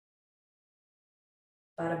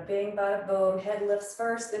 Bada bing, bada boom. Head lifts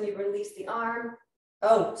first, then you release the arm.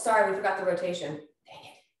 Oh, sorry, we forgot the rotation. Dang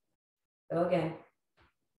it. Go again.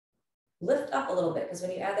 Lift up a little bit, because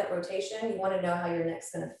when you add that rotation, you want to know how your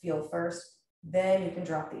neck's going to feel first. Then you can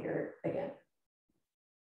drop the ear again.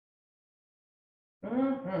 All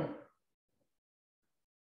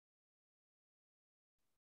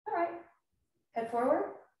right. Head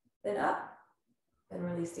forward, then up, then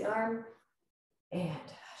release the arm, and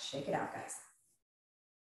shake it out, guys.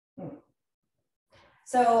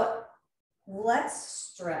 So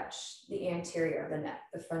let's stretch the anterior of the neck,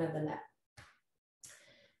 the front of the neck.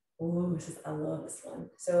 Ooh, I love this one.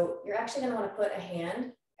 So you're actually going to want to put a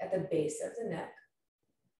hand at the base of the neck.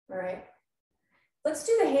 All right. Let's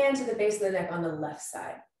do the hand to the base of the neck on the left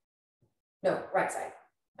side. No, right side.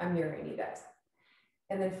 I'm mirroring you guys.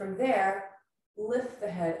 And then from there, lift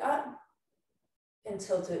the head up and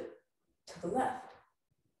tilt it to the left.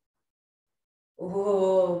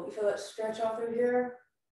 Oh, you feel that stretch all through here?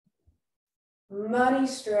 Money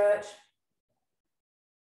stretch.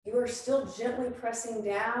 You are still gently pressing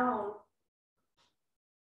down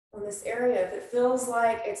on this area. If it feels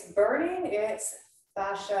like it's burning, it's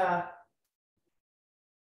fascia.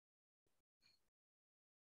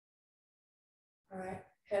 All right,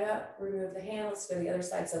 head up, remove the hand. Let's go to the other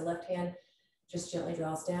side. So left hand just gently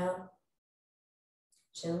draws down.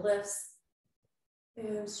 Chin lifts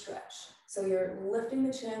and stretch. So you're lifting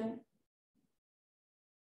the chin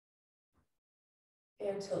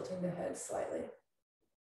and tilting the head slightly.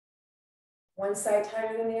 One side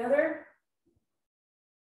tighter than the other.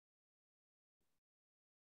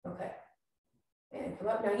 Okay. And come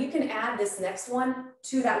up. Now you can add this next one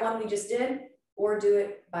to that one we just did, or do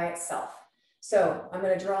it by itself. So I'm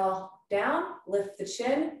going to draw down, lift the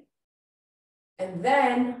chin, and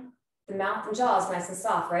then the mouth and jaw is nice and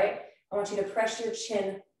soft, right? I want you to press your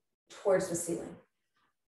chin towards the ceiling.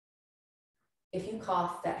 If you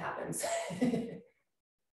cough, that happens.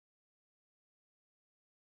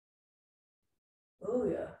 Oh,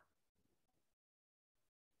 yeah.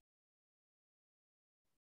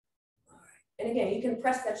 All right. And again, you can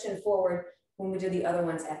press that chin forward when we do the other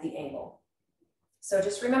ones at the angle. So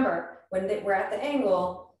just remember, when we're at the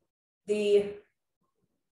angle, the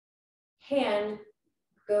hand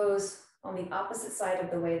goes on the opposite side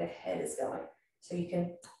of the way the head is going. So you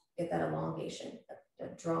can get that elongation,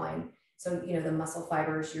 that drawing. So, you know, the muscle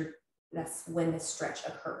fibers, that's when the stretch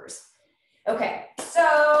occurs. Okay,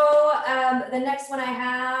 so the next one I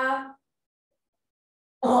have,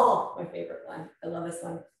 oh, my favorite one. I love this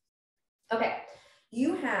one. Okay,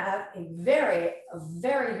 you have a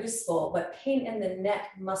very useful but pain in the neck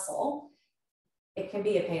muscle it can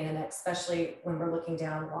be a pain in the neck, especially when we're looking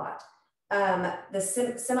down a lot. The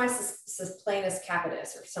semisplanus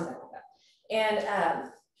capitis or something like that.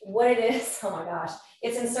 And what it is, oh my gosh,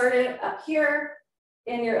 it's inserted up here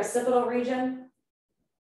in your occipital region.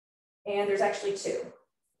 And there's actually two.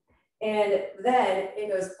 And then it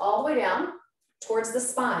goes all the way down towards the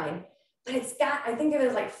spine, but it's got, I think of it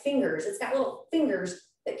as like fingers. It's got little fingers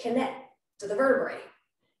that connect to the vertebrae.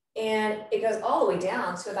 And it goes all the way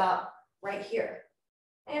down to about right here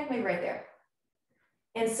and maybe right there.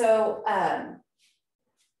 And so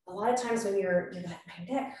a lot of times when you're like, my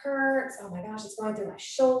neck hurts, oh my gosh, it's going through my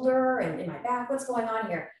shoulder and in my back, what's going on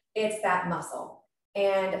here? It's that muscle.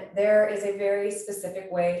 And there is a very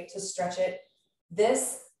specific way to stretch it.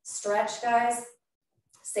 This stretch, guys,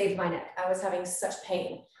 saved my neck. I was having such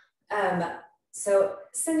pain. So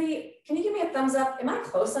Cindy, can you give me a thumbs up? Am I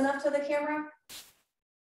close enough to the camera?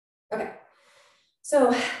 Okay.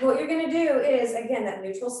 So what you're gonna do is, again, that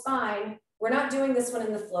neutral spine, we're not doing this one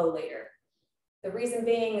in the flow later. The reason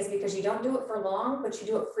being is because you don't do it for long, but you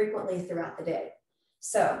do it frequently throughout the day.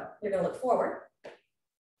 So you're gonna look forward.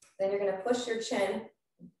 Then you're gonna push your chin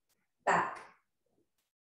back.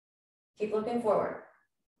 Keep looking forward.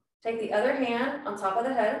 Take the other hand on top of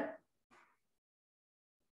the head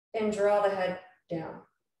and draw the head down.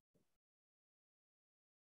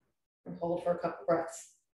 And hold for a couple breaths.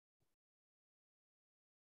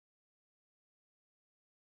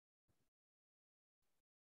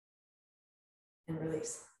 And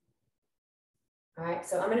release. All right,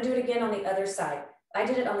 so I'm gonna do it again on the other side. I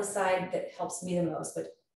did it on the side that helps me the most,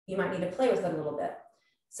 but you might need to play with it a little bit.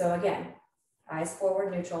 So again, eyes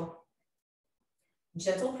forward, neutral.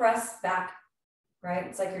 Gentle press back, right?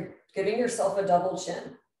 It's like you're giving yourself a double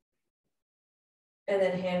chin. And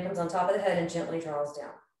then hand comes on top of the head and gently draws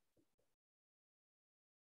down.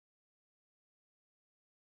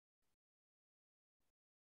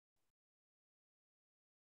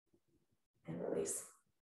 And release.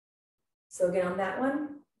 So again, on that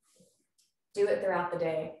one, do it throughout the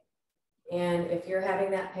day. And if you're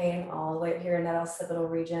having that pain all the way up here in that occipital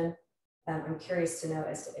region, I'm curious to know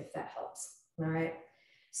as to if that helps. All right.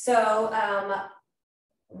 So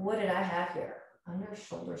what did I have here? Under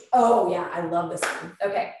shoulders. Oh yeah, I love this one.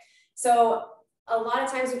 Okay. So a lot of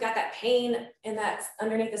times we've got that pain in that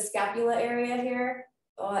underneath the scapula area here.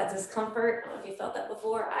 Oh, that discomfort. I don't know if you felt that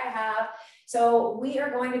before. I have. So we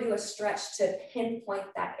are going to do a stretch to pinpoint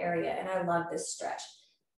that area. And I love this stretch.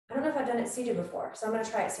 I don't know if I've done it seated before, so I'm going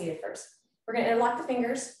to try it seated first. We're going to interlock the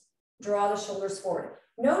fingers, draw the shoulders forward.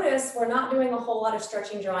 Notice we're not doing a whole lot of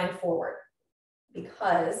stretching, drawing forward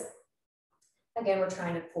because, again, we're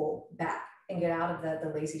trying to pull back and get out of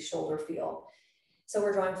the lazy shoulder feel. So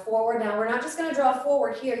we're drawing forward. Now, we're not just going to draw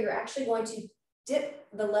forward here. You're actually going to dip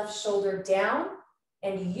the left shoulder down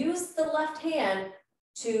and use the left hand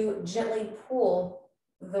to gently pull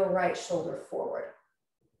the right shoulder forward.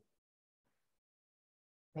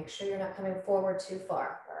 Make sure you're not coming forward too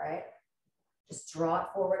far, all right? Just draw it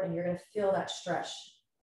forward and you're gonna feel that stretch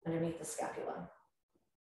underneath the scapula.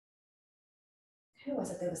 Who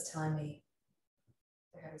was it that was telling me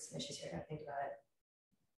they're having some issues here? I gotta think about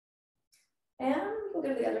it. And we'll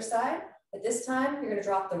go to the other side. At this time, you're gonna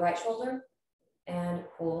drop the right shoulder and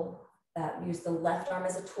pull that. Use the left arm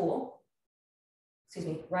as a tool. Excuse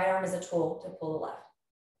me, right arm as a tool to pull the left.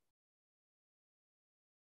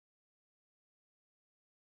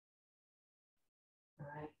 All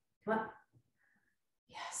right, come on.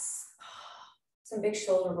 Yes. Some big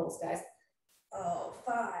shoulder rolls, guys. Oh,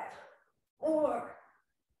 5, 4,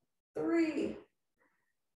 3,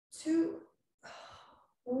 2,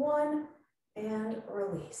 1, and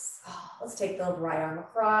release. Oh, let's take the right arm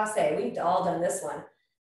across. Hey, we've all done this one.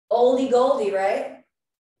 Oldie goldie, right?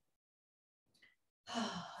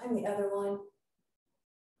 And the other one.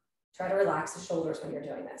 Try to relax the shoulders when you're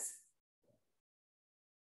doing this.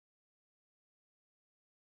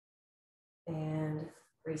 And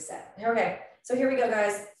reset. Okay, so here we go,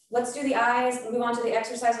 guys. Let's do the eyes, move on to the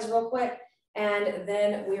exercises real quick, and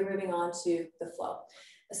then we're moving on to the flow.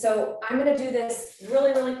 So I'm gonna do this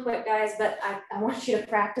really, really quick, guys, but I want you to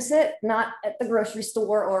practice it, not at the grocery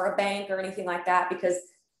store or a bank or anything like that, because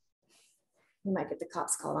you might get the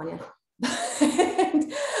cops called on you.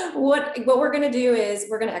 What we're gonna do is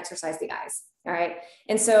we're gonna exercise the eyes, all right?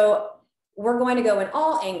 And so we're going to go in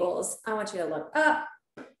all angles. I want you to look up,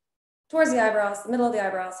 towards the eyebrows, the middle of the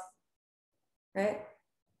eyebrows, right?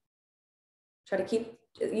 Try to keep,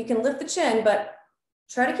 you can lift the chin, but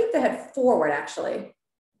try to keep the head forward, actually.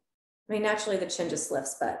 I mean, naturally the chin just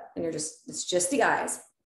lifts, but and it's just the eyes.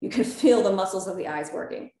 You can feel the muscles of the eyes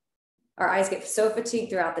working. Our eyes get so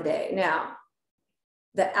fatigued throughout the day. Now,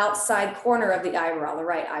 the outside corner of the eyebrow, the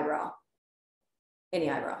right eyebrow, any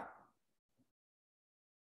eyebrow.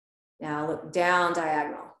 Now look down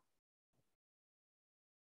diagonal.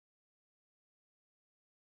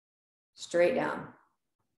 Straight down.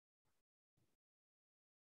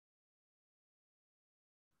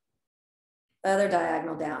 Other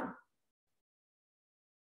diagonal down.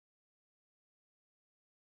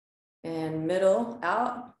 And middle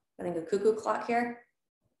out. I think a cuckoo clock here.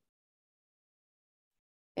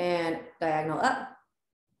 And diagonal up.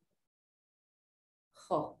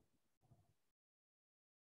 Oh.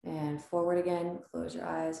 And forward again. Close your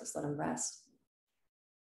eyes. Just let them rest.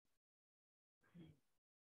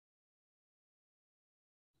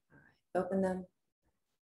 All right. Open them.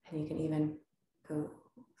 And you can even go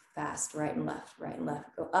fast, right and left, right and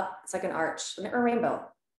left. Go up. It's like an arch or a rainbow.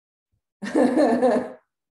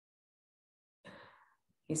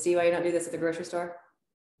 You see why you don't do this at the grocery store?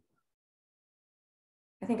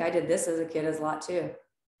 I think I did this as a kid a lot too.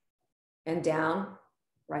 And down,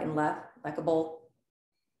 right and left, like a bowl.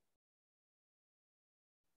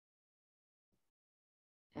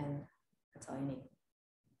 And that's all you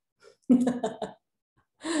need.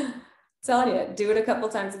 Telling you, do it a couple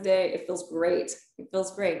times a day. It feels great. It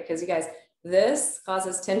feels great because you guys, this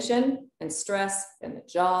causes tension and stress in the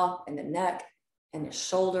jaw and the neck and the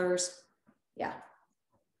shoulders. Yeah,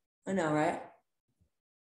 I know, right?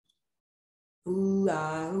 Ooh,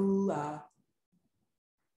 ah, ooh, ah.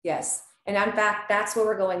 Yes. And in fact, that's where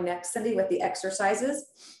we're going next, Cindy, with the exercises,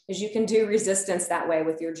 is you can do resistance that way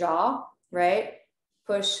with your jaw, right?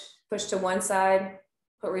 Push to one side,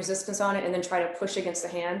 put resistance on it, and then try to push against the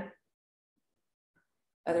hand.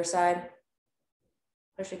 Other side,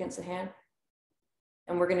 push against the hand.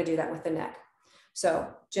 And we're going to do that with the neck. So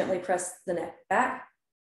gently press the neck back,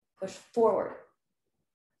 push forward.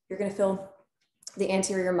 You're going to feel the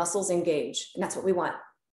anterior muscles engage, and that's what we want.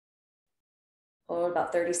 Hold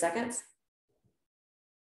about 30 seconds.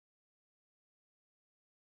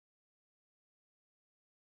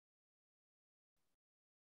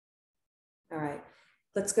 All right,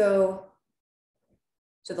 let's go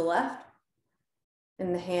to the left,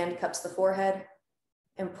 and the hand cups the forehead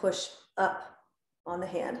and push up on the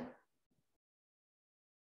hand.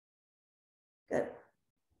 Good.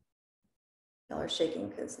 Y'all are shaking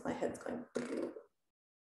because my head's going.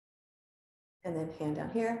 And then hand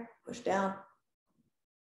down here, push down.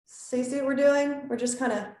 So you see what we're doing? We're just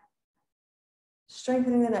kind of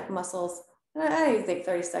strengthening the neck muscles. I think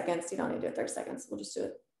 30 seconds. You don't need to do it 30 seconds. We'll just do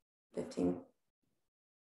it 15. And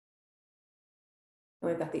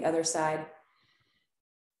we've got the other side.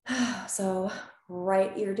 So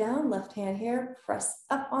right ear down, left hand here, press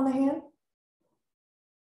up on the hand.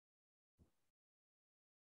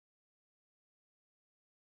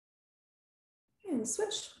 And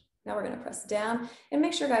switch. Now we're going to press down and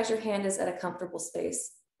make sure, guys, your hand is at a comfortable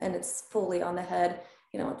space and it's fully on the head.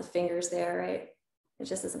 You don't want the fingers there, right? It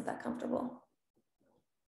just isn't that comfortable.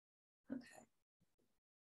 Okay.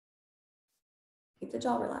 Keep the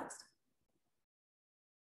jaw relaxed.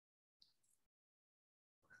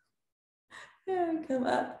 And come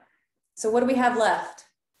up. So what do we have left?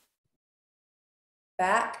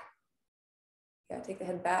 Back. Yeah, take the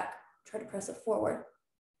head back. Try to press it forward.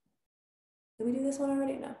 Did we do this one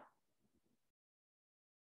already? No.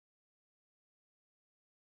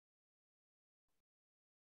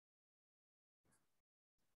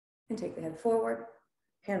 And take the head forward,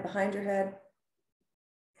 hand behind your head,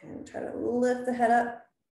 and try to lift the head up.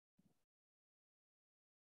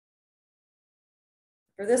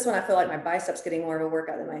 For this one, I feel like my biceps getting more of a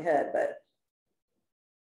workout than my head, but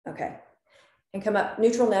okay. And come up,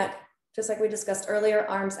 neutral neck, just like we discussed earlier,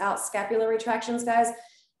 arms out, scapular retractions, guys.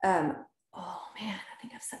 Oh man, I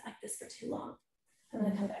think I've sat like this for too long. I'm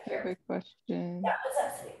gonna come back here. Quick question. Yeah, what's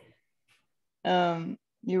that, Cindy?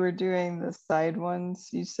 You were doing the side ones.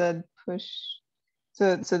 You said push.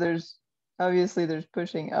 So there's obviously there's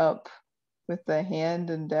pushing up with the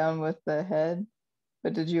hand and down with the head.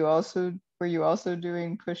 But were you also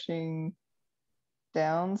doing pushing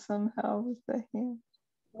down somehow with the hand?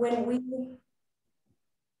 When we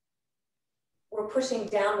were pushing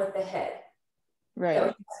down with the head.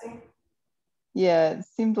 Right. Yeah, it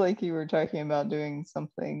seemed like you were talking about doing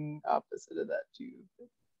something opposite of that too.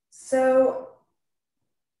 So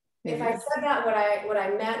if I said that, what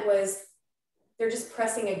I meant was they're just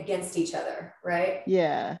pressing against each other, right?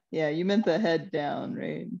 Yeah, you meant the head down,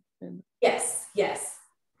 right? Yes.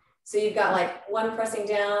 So you've got like one pressing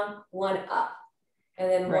down, one up, and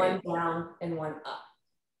then one down and one up.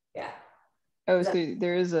 Yeah. Oh, so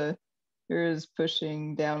there is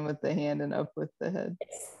pushing down with the hand and up with the head.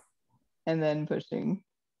 Yes. And then pushing.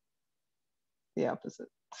 the opposite.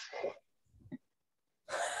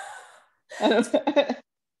 I don't know.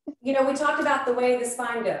 You know, we talked about the way the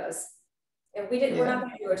spine goes. And we're not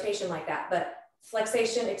going to do rotation like that, but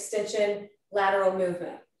flexation, extension, lateral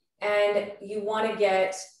movement. And you want to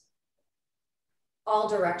get all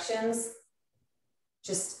directions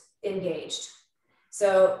just engaged.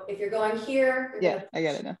 So if you're going here, I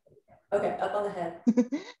got it now. Okay, up on the head.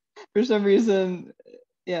 For some reason,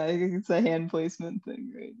 yeah, it's a hand placement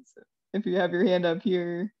thing, right? So if you have your hand up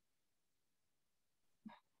here.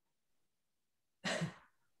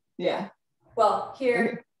 Yeah. Well,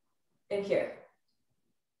 here and here.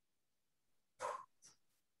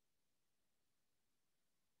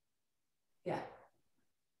 Yeah.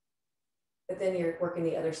 But then you're working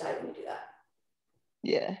the other side when you do that.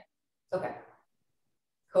 Yeah. Okay.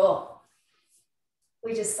 Cool.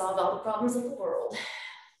 We just solved all the problems of the world.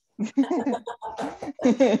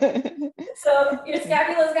 So your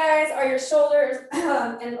scapulas, guys, are your shoulders.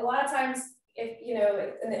 And a lot of times, if you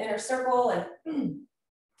know, in the inner circle and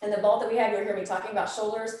the vault that we have, you'll hear me talking about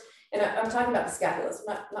shoulders. And I'm talking about the scapulas.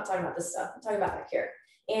 I'm not talking about this stuff. I'm talking about back here.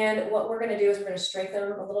 And what we're going to do is we're going to strengthen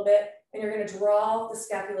them a little bit, and you're going to draw the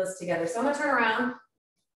scapulas together. So I'm going to turn around,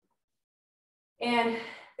 and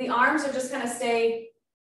the arms are just kind of stay.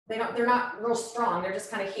 They're not real strong. They're just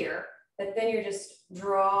kind of here. But then you just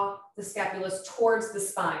draw the scapulas towards the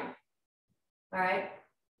spine. All right.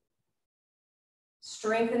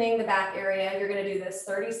 Strengthening the back area. You're going to do this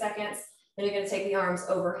 30 seconds. Then you're going to take the arms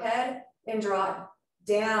overhead and draw it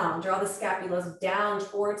down. Draw the scapulas down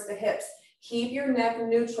towards the hips. Keep your neck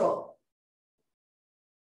neutral.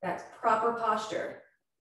 That's proper posture.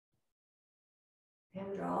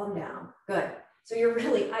 And draw them down. Good. So you're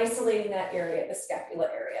really isolating that area, the scapula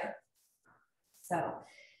area.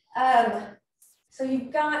 So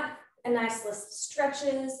you've got a nice list of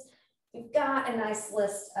stretches. You've got a nice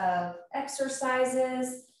list of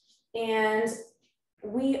exercises. And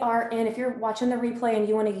we are in, if you're watching the replay and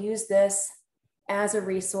you want to use this as a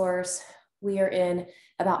resource, we are in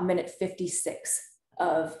about minute 56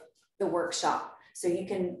 of the workshop. So you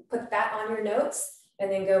can put that on your notes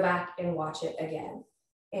and then go back and watch it again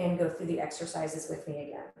and go through the exercises with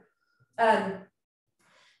me again.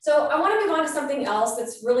 So I want to move on to something else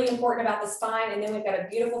that's really important about the spine, and then we've got a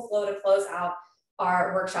beautiful flow to close out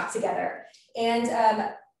our workshop together. And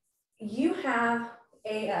you have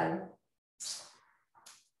a,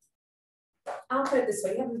 I'll put it this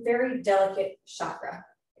way, you have a very delicate chakra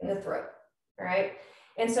in the throat, all right?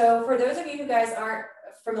 And so for those of you who guys aren't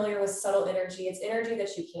familiar with subtle energy, it's energy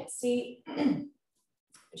that you can't see,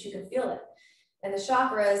 but you can feel it. And the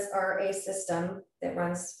chakras are a system that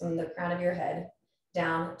runs from the crown of your head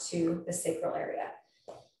down to the sacral area.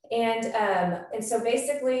 And so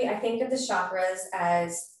basically, I think of the chakras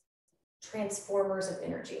as transformers of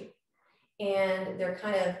energy. And they're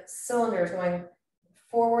kind of cylinders going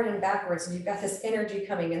forward and backwards. And you've got this energy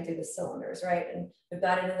coming in through the cylinders, right? And we've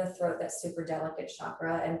got it in the throat, that super delicate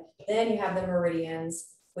chakra. And then you have the meridians,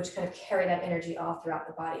 which kind of carry that energy all throughout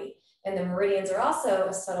the body. And the meridians are also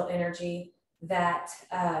a subtle energy that,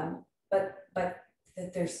 but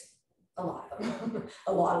there's a lot of them,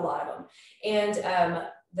 a lot of them. And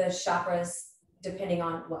the chakras, depending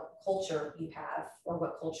on what culture you have or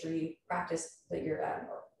what culture you practice that you're,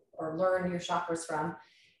 or learn your chakras from,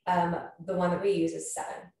 the one that we use is 7.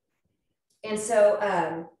 And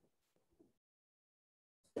so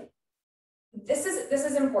this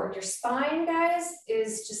is important. Your spine, guys,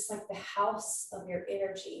 is just like the house of your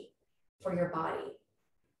energy for your body.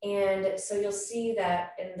 And so you'll see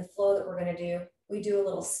that in the flow that we're going to do, we do a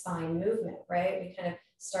little spine movement, right? We kind of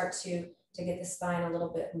start to get the spine a little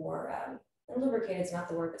bit more lubricated. It's not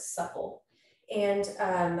the word, but supple. And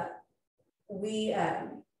I'm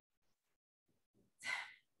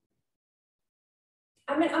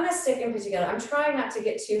gonna stick everything together. I'm trying not to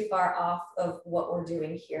get too far off of what we're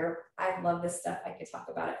doing here. I love this stuff. I could talk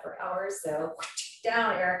about it for hours. So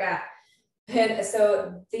down, Erica. And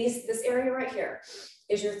so this area right here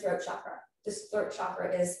is your throat chakra. This throat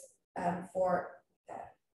chakra is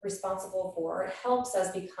responsible for, it helps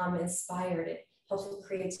us become inspired. It helps with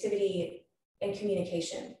creativity and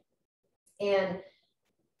communication. And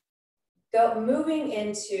moving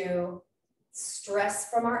into stress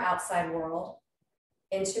from our outside world,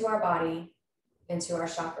 into our body, into our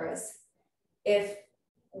chakras. If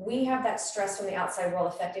we have that stress from the outside world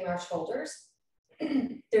affecting our shoulders,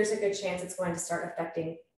 there's a good chance it's going to start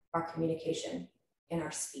affecting our communication and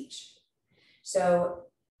our speech. So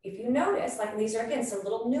if you notice, like these are again some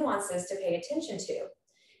little nuances to pay attention to.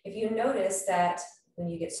 If you notice that when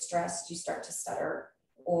you get stressed, you start to stutter,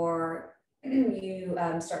 or you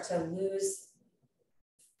start to lose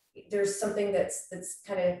there's something that's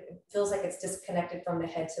kind of feels like it's disconnected from the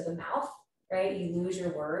head to the mouth, right? You lose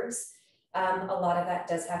your words. A lot of that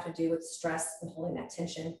does have to do with stress and holding that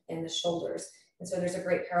tension in the shoulders. And so there's a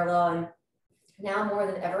great parallel. And now more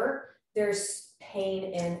than ever, there's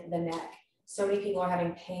pain in the neck. So many people are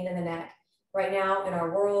having pain in the neck. Right now in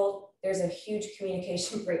our world, there's a huge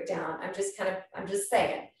communication breakdown. I'm just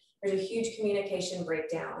saying, there's a huge communication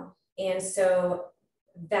breakdown. And so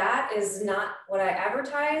that is not what I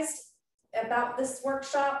advertised about this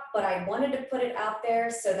workshop, but I wanted to put it out there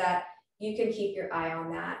so that you can keep your eye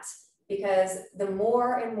on that, because the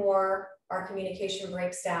more and more our communication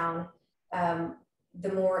breaks down,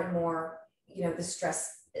 the more and more, the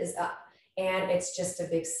stress is up, and it's just a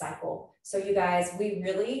big cycle. So you guys, we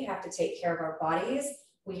really have to take care of our bodies.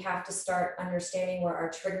 We have to start understanding where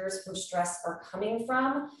our triggers from stress are coming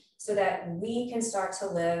from so that we can start to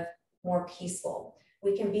live more peaceful.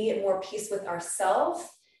 We can be at more peace with ourselves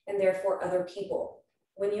and therefore other people.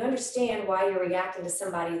 When you understand why you're reacting to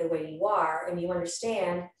somebody the way you are, and you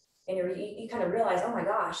understand and you kind of realize, oh my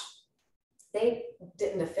gosh, they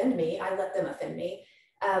didn't offend me, I let them offend me,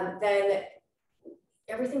 then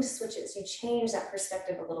everything switches. You change that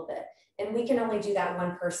perspective a little bit. And we can only do that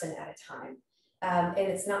one person at a time. And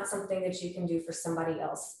it's not something that you can do for somebody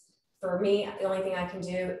else. For me, the only thing I can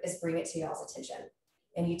do is bring it to y'all's attention,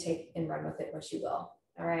 and you take and run with it what you will.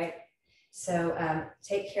 All right. So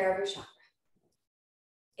take care of your chakra.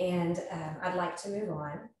 And I'd like to move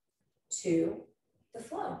on to the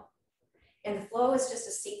flow. And the flow is just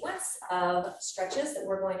a sequence of stretches that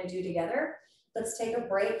we're going to do together. Let's take a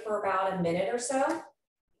break for about a minute or so.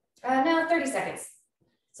 No, 30 seconds.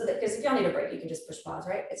 So that, because if y'all need a break, you can just push pause,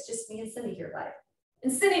 right? It's just me and Cindy here live.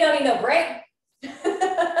 And Cindy don't need no break.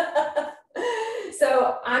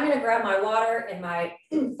 So I'm gonna grab my water and my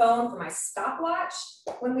phone for my stopwatch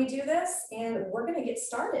when we do this, and we're gonna get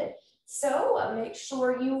started. So make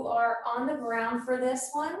sure you are on the ground for this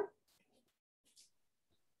one.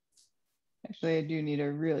 Actually, I do need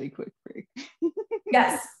a really quick break.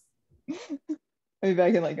 Yes. I'll be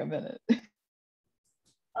back in like a minute.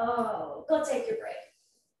 Oh, go take your break.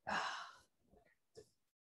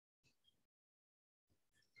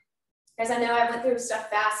 Guys, I know I went through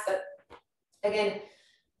stuff fast, but again,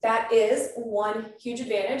 that is one huge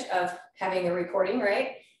advantage of having a recording,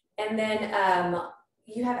 right? And then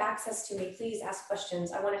you have access to me. Please ask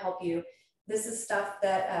questions. I want to help you. This is stuff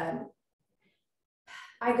that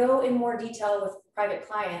I go in more detail with private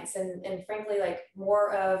clients, and frankly, like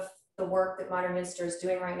more of the work that Modern Minister is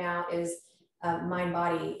doing right now is mind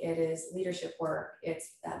body. It is leadership work.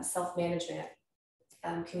 It's self-management,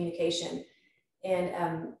 communication,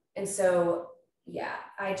 and so yeah,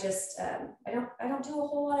 I just I don't do a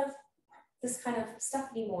whole lot of this kind of stuff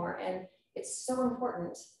anymore, and it's so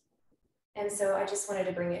important. And so I just wanted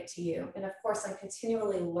to bring it to you. And of course, I'm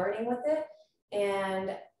continually learning with it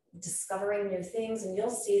and discovering new things. And you'll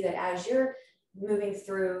see that as you're moving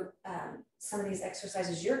through some of these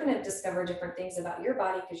exercises, you're going to discover different things about your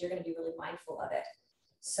body because you're going to be really mindful of it.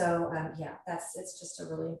 So yeah, it's just a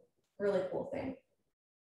really, really cool thing.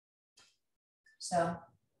 So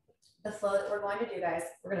the flow that we're going to do, guys,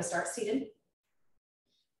 we're going to start seated.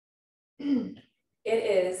 It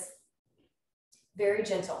is very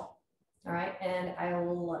gentle, all right? And I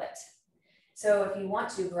love it. So if you want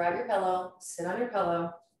to, grab your pillow, sit on your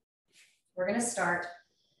pillow. We're going to start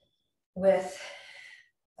with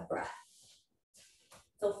a breath.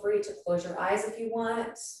 Feel free to close your eyes if you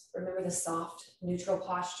want. Remember the soft, neutral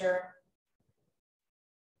posture.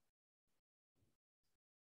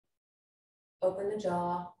 Open the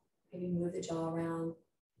jaw, maybe move the jaw around.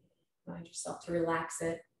 Remind yourself to relax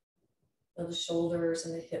it. Feel the shoulders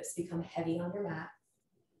and the hips become heavy on your mat.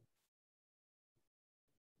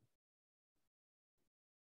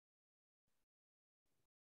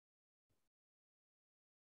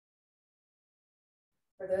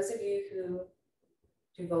 For those of you who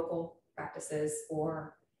do vocal practices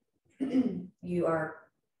or you are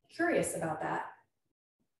curious about that,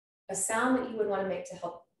 a sound that you would want to make to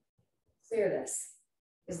help clear this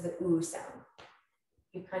is the ooh sound.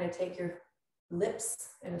 You kind of take your lips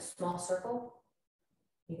in a small circle.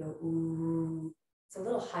 You go ooh. It's a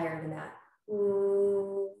little higher than that.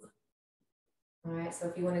 Ooh. All right, so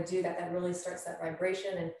if you want to do that, that really starts that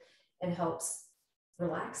vibration and helps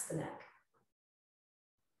relax the neck.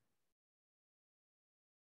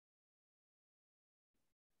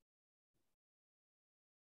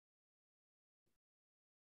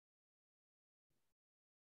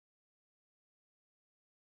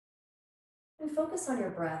 And focus on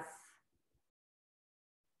your breath.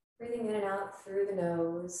 Breathing in and out through the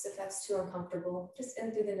nose. If that's too uncomfortable, just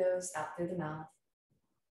in through the nose, out through the mouth.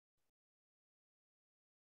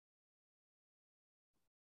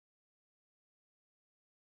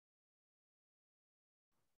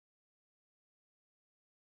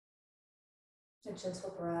 A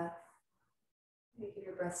gentle breath. Maybe give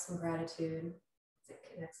your breath some gratitude as it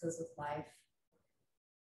connects us with life.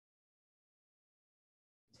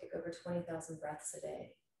 Take over 20,000 breaths a day.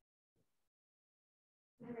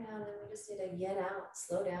 And every now and then we just need to yen out,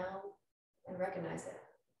 slow down, and recognize it.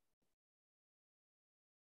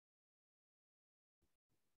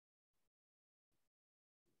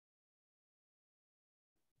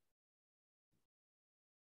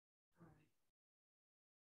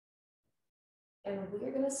 And we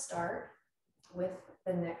are going to start with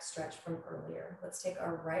the neck stretch from earlier. Let's take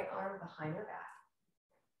our right arm behind our back.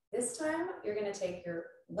 This time, you're going to take your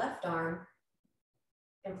left arm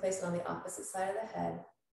and place it on the opposite side of the head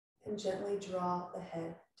and gently draw the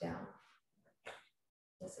head down.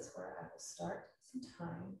 This is where I will start some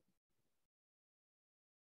time.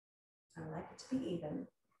 I like it to be even.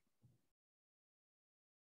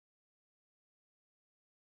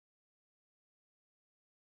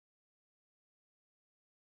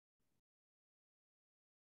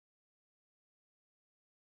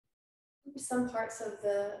 Some parts of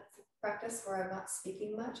the practice where I'm not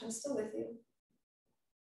speaking much, I'm still with you.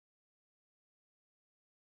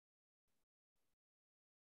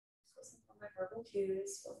 So some of my verbal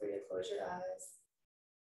cues, feel free to close your eyes.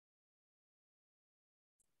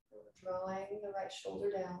 We're drawing the right shoulder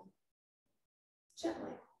down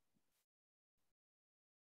gently.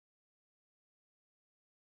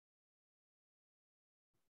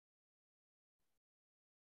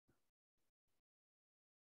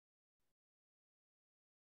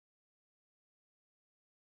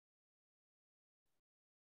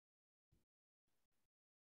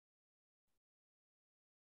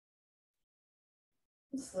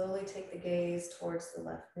 And slowly take the gaze towards the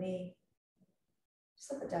left knee,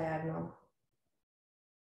 just at the diagonal.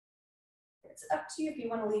 It's up to you if you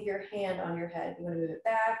want to leave your hand on your head. You want to move it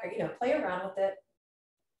back or, play around with it.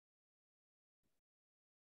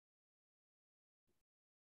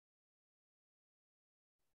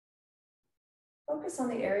 Focus on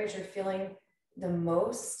the areas you're feeling the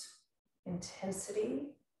most intensity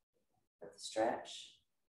of the stretch.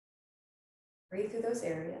 Breathe through those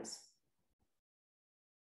areas.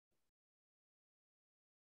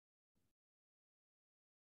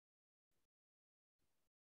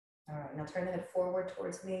 All right, now turn the head forward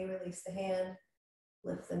towards me, release the hand,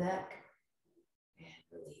 lift the neck, and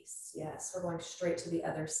release. Yes, we're going straight to the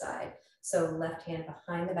other side. So left hand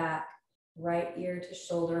behind the back, right ear to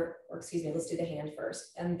shoulder, or excuse me, let's do the hand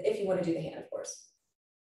first. And if you want to do the hand, of course.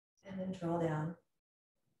 And then draw down.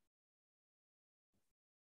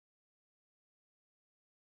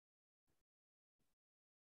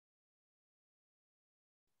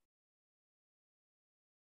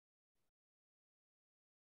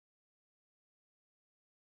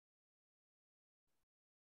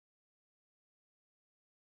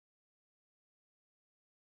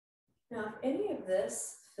 Now, if any of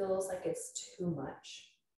this feels like it's too much,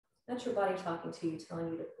 that's your body talking to you, telling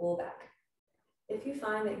you to pull back. If you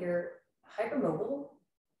find that you're hypermobile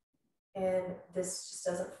and this just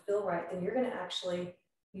doesn't feel right, then you're going to actually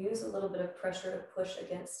use a little bit of pressure to push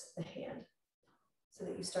against the hand so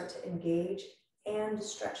that you start to engage and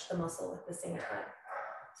stretch the muscle at the same time.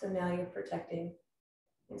 So now you're protecting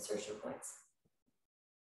insertion points.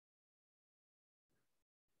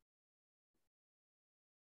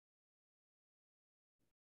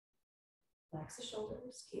 Relax the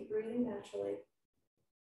shoulders, keep breathing naturally.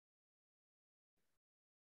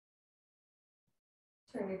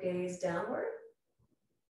 Turn your gaze downward.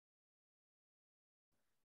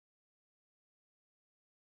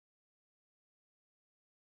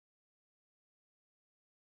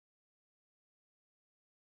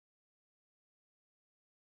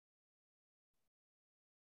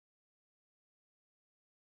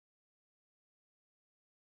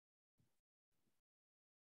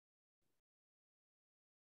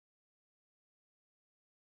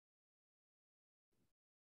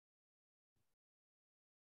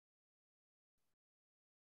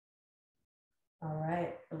 All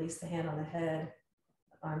right, release the hand on the head,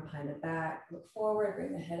 arm behind the back, look forward,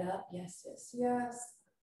 bring the head up. Yes, yes, yes.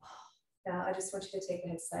 Now I just want you to take the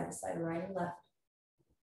head side to side, right and left.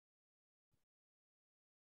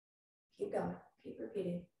 Keep going, keep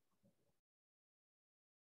repeating.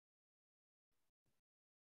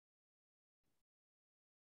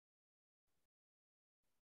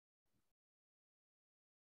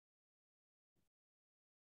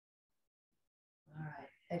 All right,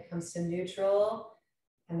 head comes to neutral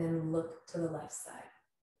and then look to the left side.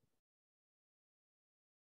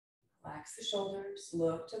 Relax the shoulders,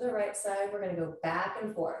 look to the right side. We're going to go back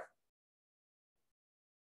and forth.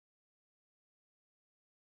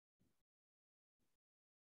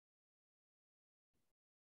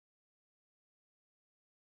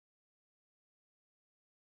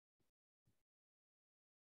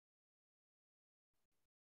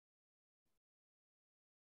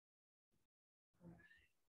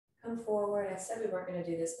 Come forward. I said we weren't going to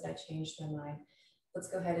do this, but I changed my mind. Let's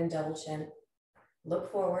go ahead and double chin.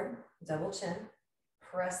 Look forward, double chin.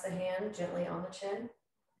 Press the hand gently on the chin.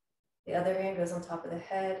 The other hand goes on top of the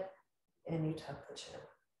head, and you tuck the chin.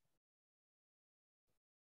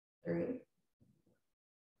 3,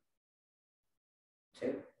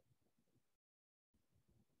 2,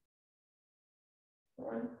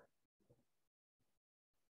 1.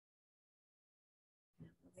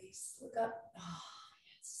 Release, look up. Oh,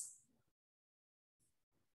 yes.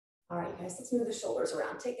 All right, guys, let's move the shoulders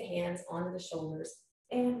around. Take the hands onto the shoulders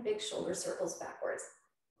and big shoulder circles backwards.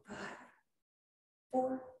 5,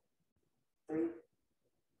 4, 3,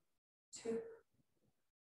 2,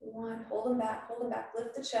 1. Hold them back, hold them back.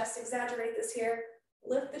 Lift the chest, exaggerate this here.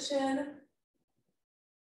 Lift the chin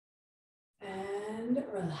and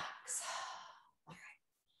relax. All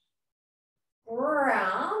right.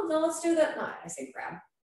 Round. Now let's do that. Not, I say grab,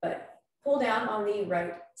 but pull down on the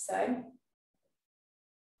right side.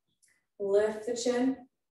 Lift the chin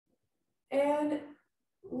and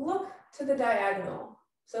look to the diagonal.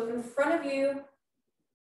 So if in front of you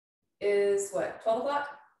is what, 12 o'clock?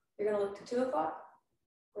 You're going to look to 2 o'clock?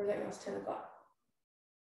 Or is that almost 10 o'clock?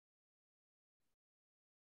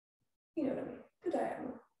 You know what I mean, the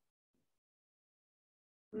diagonal.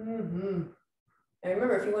 And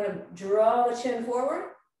remember, if you want to draw the chin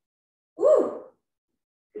forward, woo!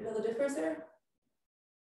 You feel the difference there?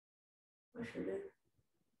 I sure did.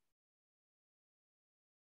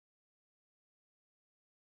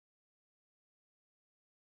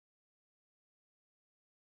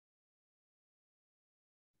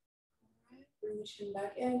 Bring the chin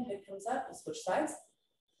back in, head comes up, we'll switch sides.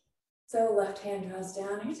 So left hand draws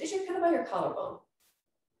down. It's kind of by your collarbone.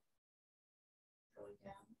 Going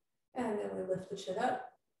down. And then we lift the chin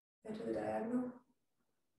up into the diagonal.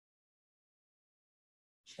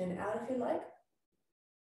 Chin out if you like.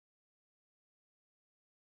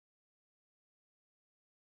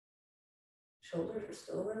 Shoulders are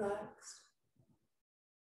still relaxed.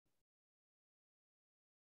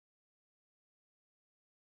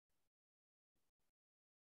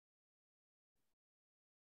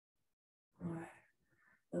 All right,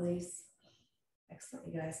 release. Excellent,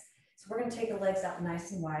 you guys. So we're going to take the legs out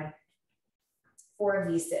nice and wide for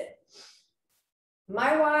a V-sit.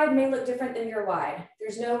 My wide may look different than your wide.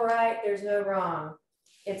 There's no right, there's no wrong.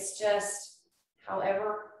 It's just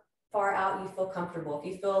however far out you feel comfortable. If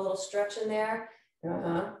you feel a little stretch in there,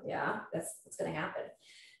 yeah, that's going to happen.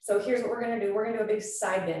 So here's what we're going to do. We're going to do a big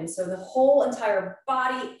side bend. So the whole entire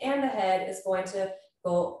body and the head is going to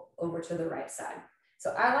go over to the right side.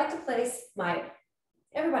 So I like to place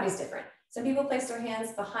everybody's different. Some people place their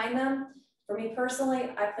hands behind them. For me personally,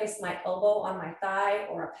 I place my elbow on my thigh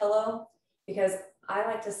or a pillow because I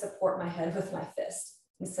like to support my head with my fist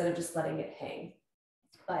instead of just letting it hang.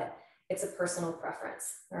 But it's a personal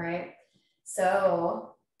preference, all right?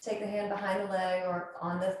 So take the hand behind the leg or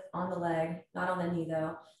on the leg, not on the knee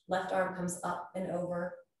though. Left arm comes up and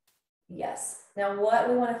over. Yes. Now what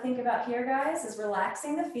we want to think about here, guys, is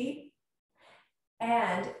relaxing the feet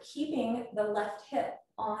and keeping the left hip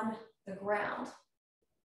on the ground.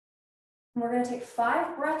 And we're going to take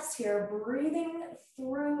 5 breaths here, breathing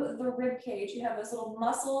through the rib cage. You have those little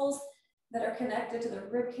muscles that are connected to the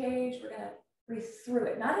rib cage. We're going to breathe through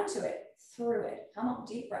it, not into it, through it. Come on,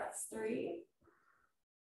 deep breaths. 3,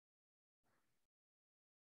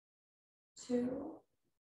 2,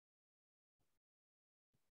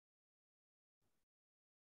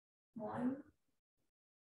 1.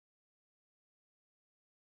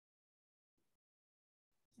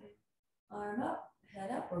 Arm up, head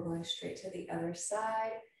up. We're going straight to the other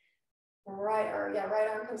side. Right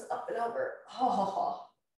arm comes up and over. Oh,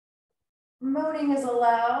 moaning is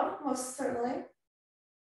allowed, most certainly.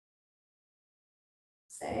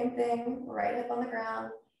 Same thing, right hip on the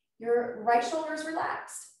ground. Your right shoulder is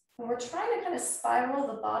relaxed. And we're trying to kind of spiral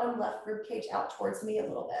the bottom left rib cage out towards me a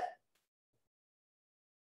little bit.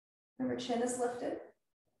 Remember, chin is lifted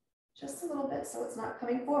just a little bit so it's not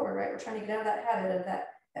coming forward, right? We're trying to get out of that habit of that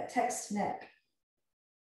text neck.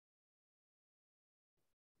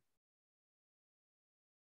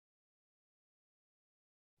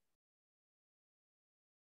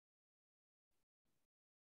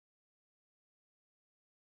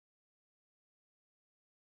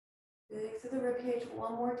 Big through the ribcage.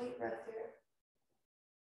 One more deep breath here.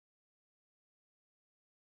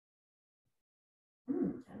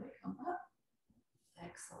 And we come up.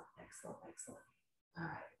 Excellent, excellent, excellent. All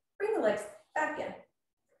right, bring the legs back in.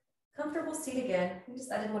 Comfortable seat again.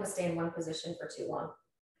 I didn't want to stay in one position for too long.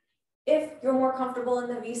 If you're more comfortable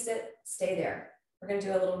in the V-sit, stay there. We're going to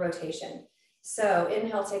do a little rotation. So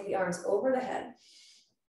inhale, take the arms over the head.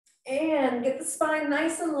 And get the spine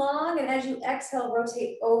nice and long. And as you exhale,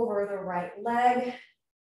 rotate over the right leg.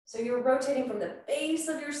 So you're rotating from the base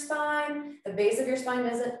of your spine. The base of your spine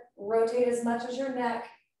doesn't rotate as much as your neck.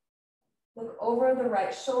 Look over the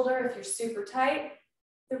right shoulder. If you're super tight,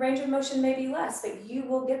 the range of motion may be less, but you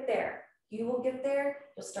will get there. You will get there.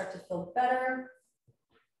 You'll start to feel better.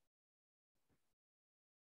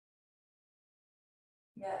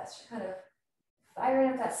 Yes, you're kind of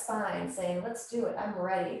firing up that spine, saying, let's do it, I'm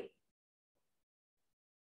ready.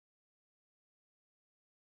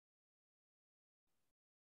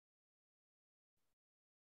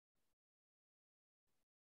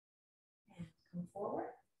 And come forward.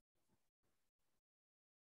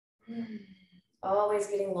 Always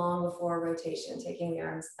getting long before rotation, taking the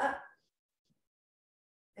arms up.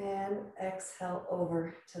 And exhale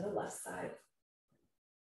over to the left side.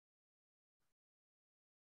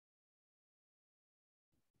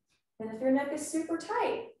 And if your neck is super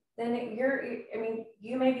tight, then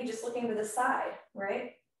you may be just looking to the side,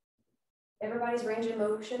 right? Everybody's range of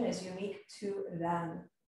motion is unique to them.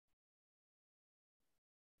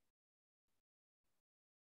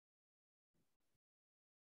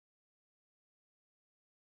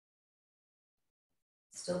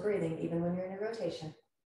 Still breathing, even when you're in a rotation.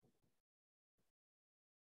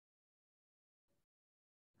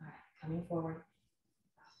 All right, coming forward.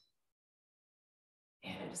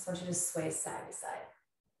 And I just want you to sway side to side.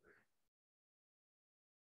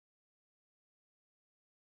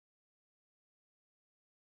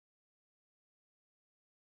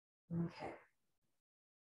 Okay.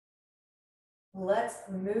 Let's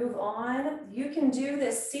move on. You can do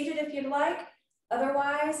this seated if you'd like.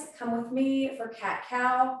 Otherwise, come with me for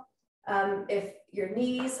cat-cow. If your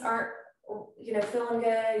knees aren't, feeling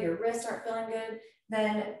good, your wrists aren't feeling good,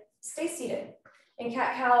 then stay seated. And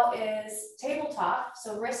cat-cow is tabletop,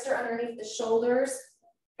 so wrists are underneath the shoulders.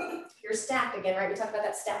 You're stacked again, right? We talked about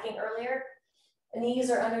that stacking earlier. The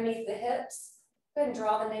knees are underneath the hips. Go ahead and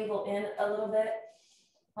draw the navel in a little bit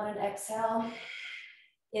on an exhale.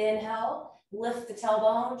 Inhale, lift the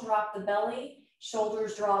tailbone, drop the belly,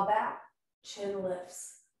 shoulders draw back, chin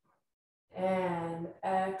lifts. And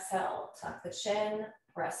exhale, tuck the chin,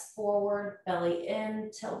 press forward, belly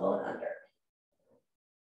in, tailbone under.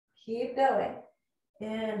 Keep going.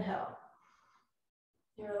 Inhale.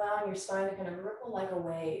 You're allowing your spine to kind of ripple like a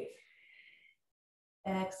wave.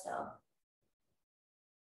 Exhale.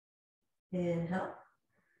 Inhale.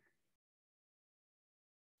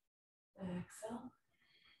 Exhale.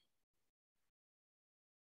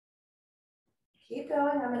 Keep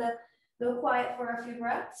going. I'm going to go quiet for a few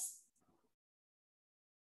breaths.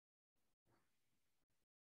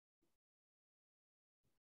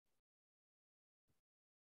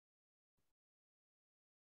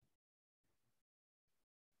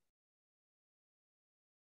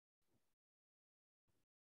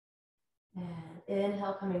 And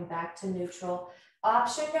inhale, coming back to neutral.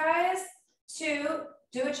 Option, guys, to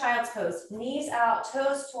do a child's pose. Knees out,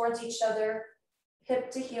 toes towards each other, hip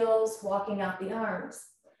to heels, walking out the arms.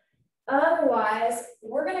 Otherwise,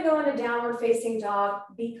 we're going to go into downward facing dog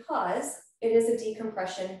because it is a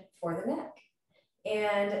decompression for the neck.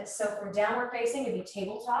 And so from downward facing, it'd be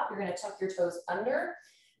tabletop. You're going to tuck your toes under.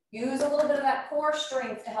 Use a little bit of that core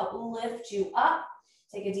strength to help lift you up.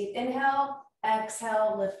 Take a deep inhale.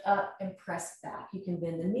 Exhale, lift up and press back. You can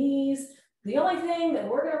bend the knees. The only thing that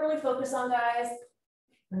we're going to really focus on, guys,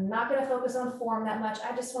 I'm not going to focus on form that much.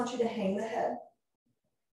 I just want you to hang the head.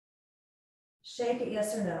 Shake it,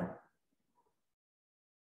 yes or no.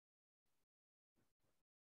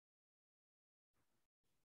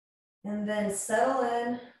 And then settle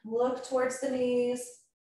in, look towards the knees.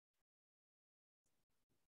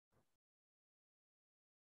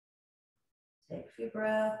 Take a few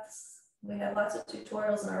breaths. We have lots of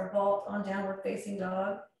tutorials in our vault on downward facing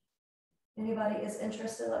dog. Anybody is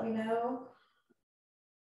interested, let me know.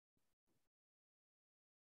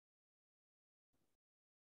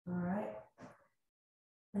 All right.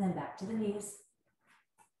 And then back to the knees.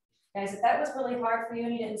 Guys, if that was really hard for you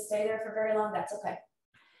and you didn't stay there for very long, that's okay.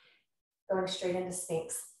 Going straight into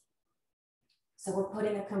Sphinx. So we're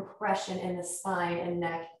putting a compression in the spine and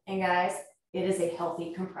neck. And guys, it is a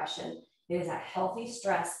healthy compression. It is a healthy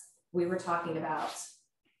stress we were talking about.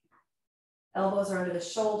 Elbows are under the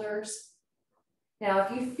shoulders. Now,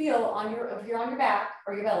 if you feel if you're on your back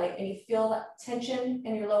or your belly and you feel that tension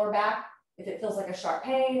in your lower back, if it feels like a sharp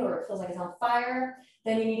pain or it feels like it's on fire,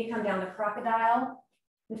 then you need to come down to crocodile.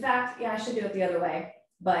 In fact, yeah, I should do it the other way.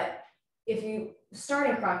 But if you start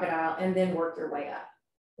in crocodile and then work your way up,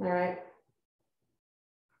 all right?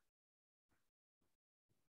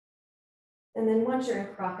 And then once you're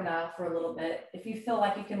in crocodile for a little bit, if you feel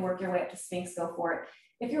like you can work your way up to Sphinx, go for it.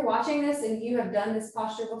 If you're watching this and you have done this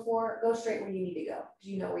posture before, go straight where you need to go, because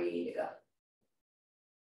you know where you need to go.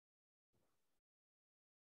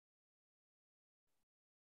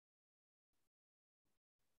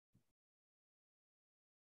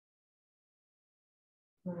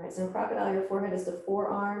 All right, so in crocodile, your forehead is the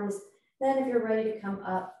forearms. Then if you're ready to come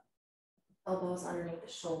up, elbows underneath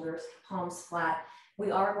the shoulders, palms flat. We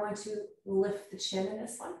are going to lift the chin in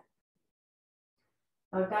this one.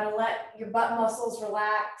 We've got to let your butt muscles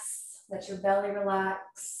relax, let your belly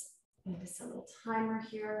relax. And just a little timer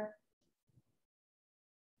here.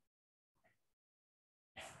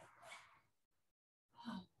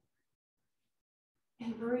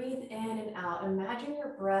 And breathe in and out. Imagine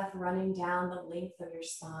your breath running down the length of your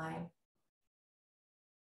spine.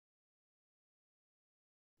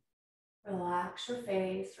 Relax your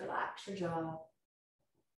face, relax your jaw.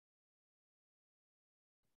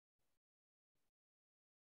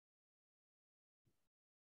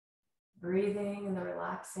 Breathing and the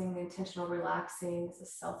relaxing, the intentional relaxing is a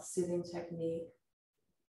self-soothing technique.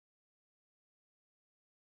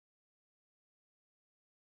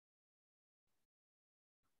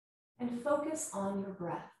 And focus on your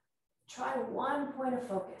breath. Try one point of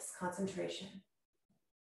focus, concentration.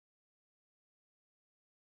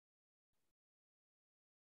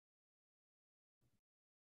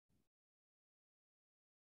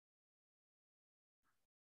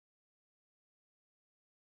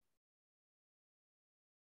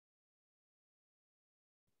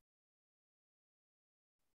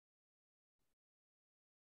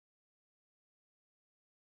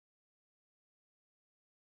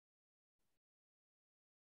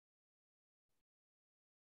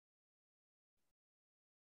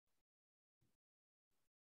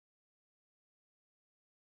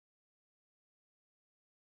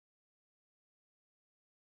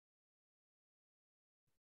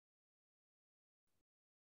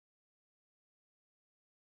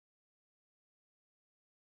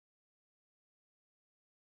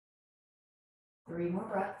 Three more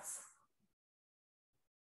breaths.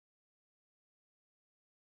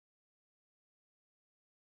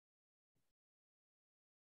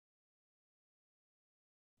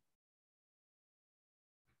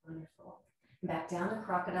 Wonderful. Back down to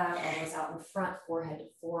crocodile, elbows out in front, forehead to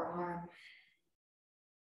forearm.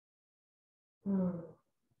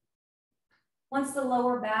 Once the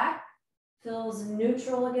lower back feels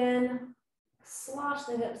neutral again, slosh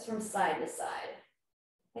the hips from side to side.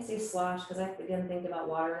 I say slosh because I again think about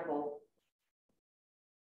water in a bowl.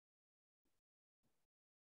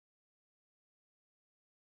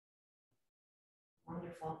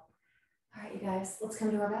 Wonderful. All right, you guys, let's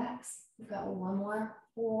come to our backs. We've got one more.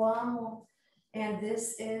 And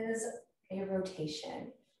this is a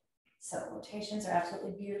rotation. So rotations are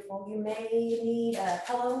absolutely beautiful. You may need a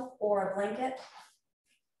pillow or a blanket.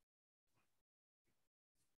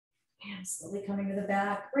 And slowly coming to the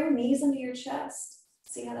back. Bring knees into your chest.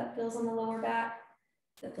 See how that feels on the lower back?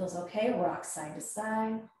 That feels okay. Rock side to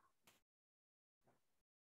side.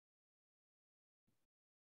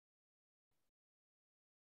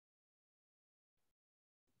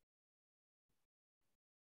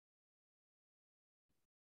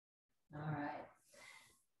 All right.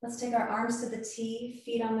 Let's take our arms to the T,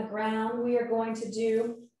 feet on the ground. We are going to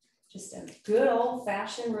do just a good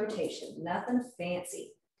old-fashioned rotation, nothing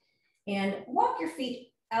fancy. And walk your feet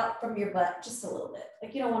out from your butt just a little bit.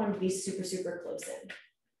 Like you don't want them to be super, super close in.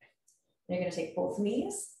 You're going to take both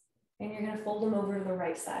knees and you're going to fold them over to the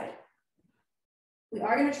right side. We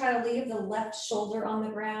are going to try to leave the left shoulder on the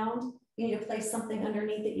ground. You need to place something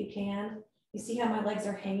underneath that you can. You see how my legs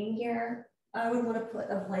are hanging here? I would want to put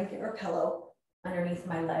a blanket or pillow underneath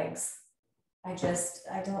my legs. I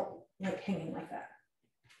don't like hanging like that.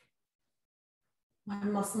 My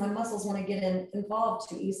muscles want to get involved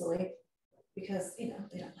too easily because, you know,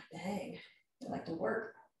 they don't like to hang. They like to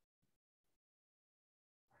work.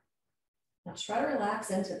 Now try to relax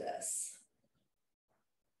into this.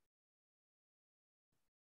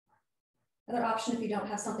 Another option, if you don't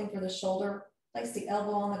have something for the shoulder, place the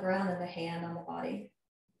elbow on the ground and the hand on the body.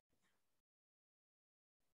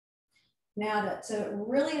 Now to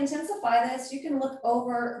really intensify this, you can look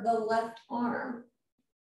over the left arm.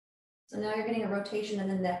 So now you're getting a rotation in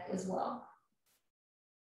the neck as well.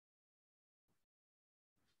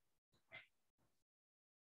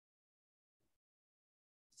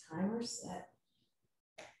 Timer set.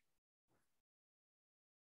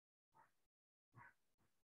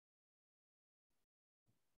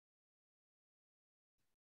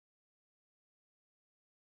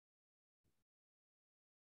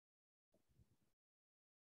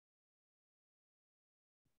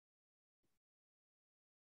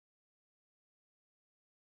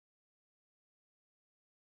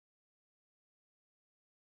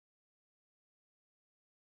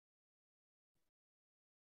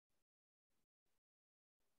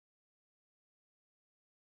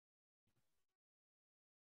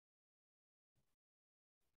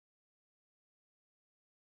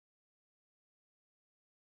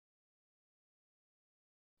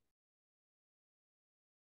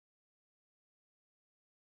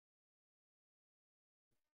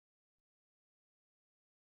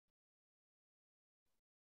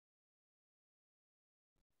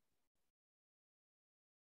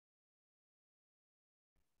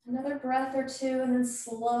 Another breath or two, and then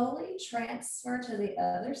slowly transfer to the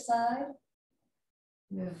other side.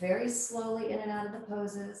 Move very slowly in and out of the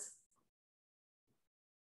poses.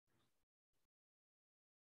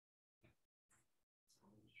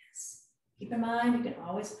 Yes. Keep in mind, you can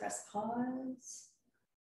always press pause.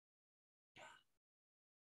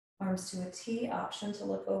 Arms to a T, option to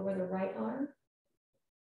look over the right arm.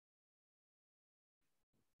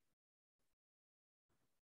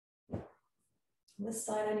 On this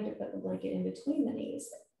side, I need to put the blanket in between the knees.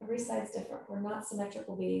 Every side's different. We're not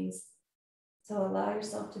symmetrical beings. So allow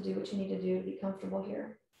yourself to do what you need to do to be comfortable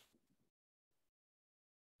here.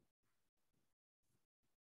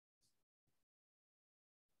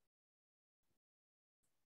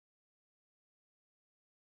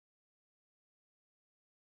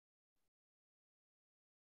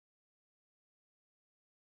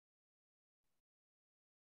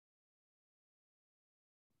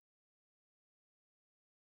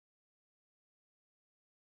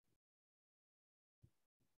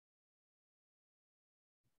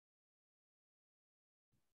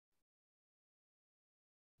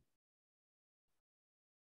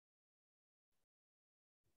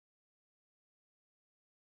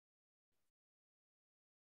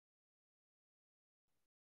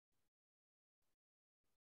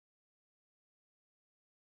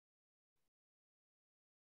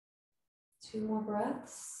 Two more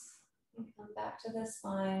breaths. And come back to the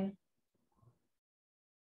spine.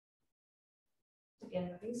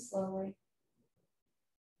 Again, moving slowly.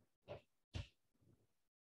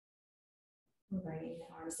 And bringing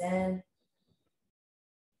the arms in.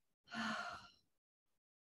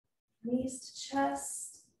 Knees to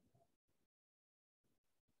chest.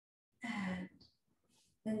 And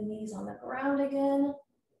then knees on the ground again.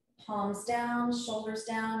 Palms down, shoulders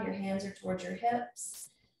down. Your hands are towards your hips.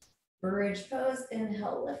 Bridge pose.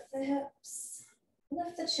 Inhale, lift the hips.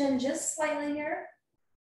 Lift the chin just slightly here.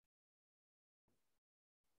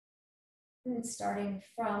 And starting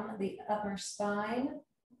from the upper spine,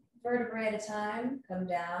 vertebrae at a time, come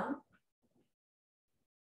down.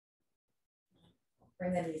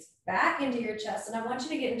 Bring the knees back into your chest, and I want you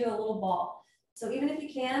to get into a little ball. So even if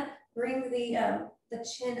you can, bring the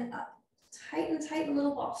chin up. Tighten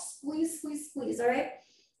little ball. Squeeze, squeeze, squeeze, all right?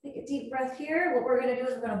 Take a deep breath here. What we're gonna do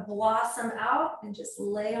is we're gonna blossom out and just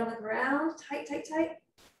lay on the ground. Tight, tight, tight.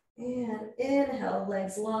 And inhale,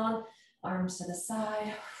 legs long, arms to the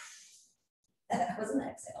side. That was an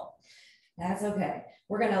exhale. That's okay.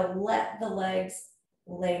 We're gonna let the legs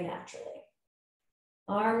lay naturally.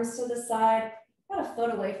 Arms to the side, about a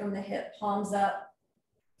foot away from the hip, palms up.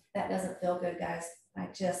 That doesn't feel good, guys. I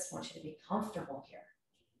just want you to be comfortable here.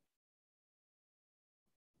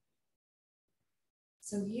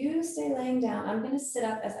 So you stay laying down. I'm gonna sit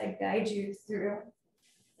up as I guide you through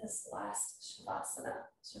this last Shavasana.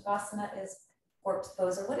 Shavasana is corpse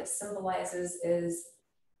pose, or what it symbolizes is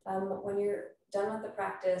when you're done with the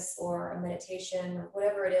practice or a meditation or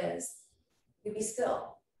whatever it is, you be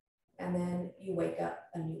still and then you wake up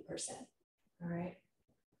a new person, all right?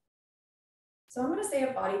 So I'm gonna say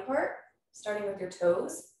a body part, starting with your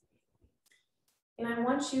toes. And I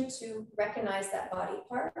want you to recognize that body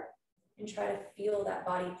part and try to feel that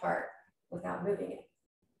body part without moving it.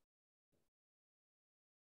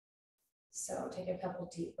 So take a couple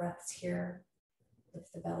deep breaths here.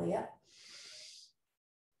 Lift the belly up.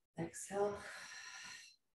 Exhale.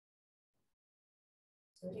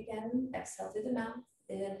 Do it again. Exhale through the mouth.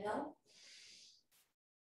 Inhale.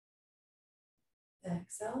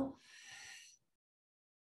 Exhale.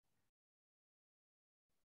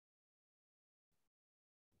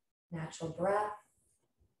 Natural breath.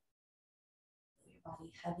 Your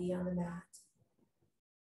body heavy on the mat.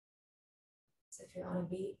 So if you're on a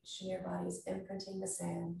beach and your body's imprinting the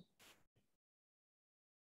sand,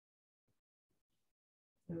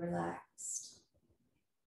 you're relaxed.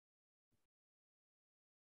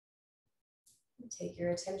 And take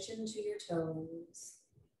your attention to your toes.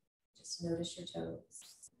 Just notice your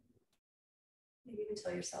toes. Maybe even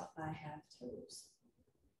tell yourself, I have toes.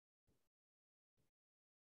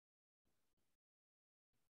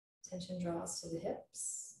 Attention draws to the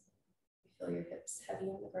hips. You feel your hips heavy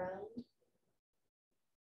on the ground.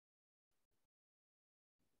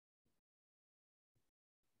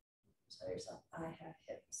 Tell yourself, I have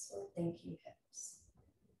hips, or thank you, hips.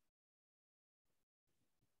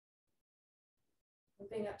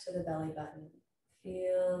 Moving up to the belly button.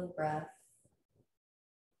 Feel the breath.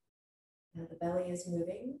 Now the belly is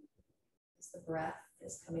moving as the breath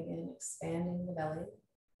is coming in, expanding the belly.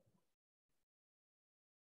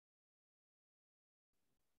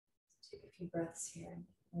 Take a few breaths here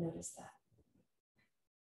and notice that.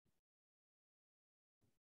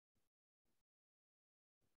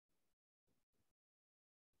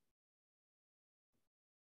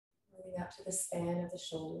 back to the span of the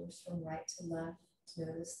shoulders from right to left.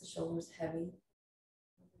 Notice the shoulders heavy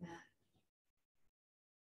on the mat.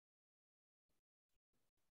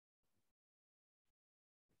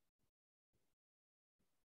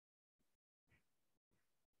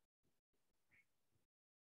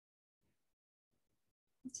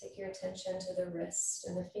 Take your attention to the wrist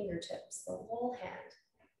and the fingertips, the whole hand.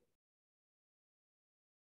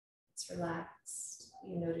 It's relaxed.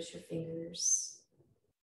 You notice your fingers,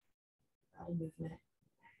 body movement.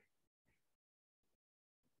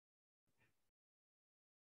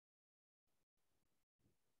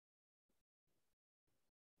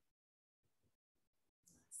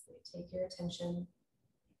 Take your attention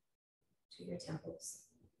to your temples.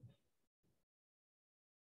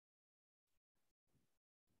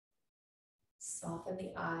 Soften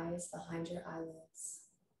the eyes behind your eyelids.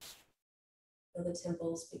 Feel the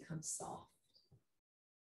temples become soft.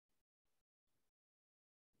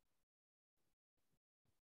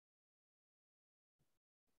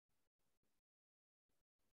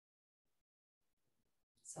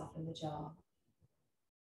 Soften the jaw.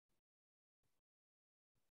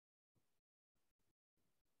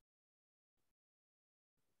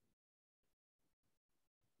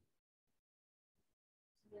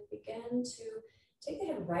 And begin to take the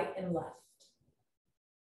head right and left.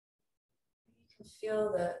 You can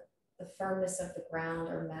feel the firmness of the ground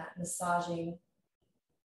or mat massaging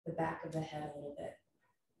the back of the head a little bit.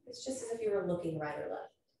 It's just as if you were looking right or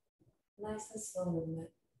left. Nice and slow movement.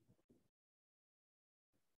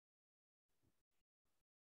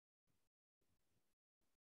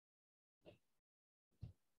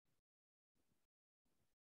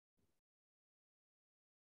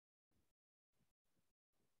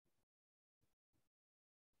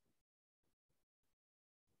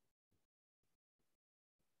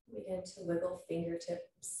 Begin to wiggle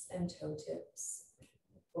fingertips and toe tips.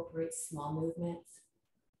 Incorporate small movements.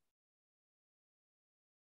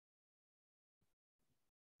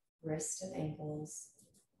 Wrist and ankles.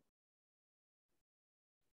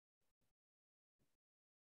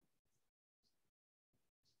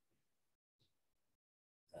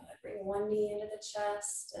 Good. Bring one knee into the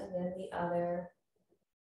chest and then the other.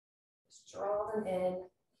 Just draw them in.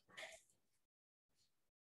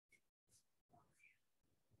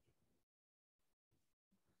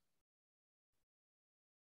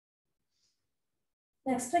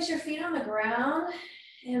 Next, place your feet on the ground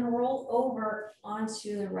and roll over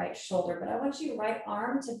onto the right shoulder. But I want your right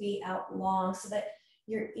arm to be out long so that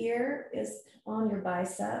your ear is on your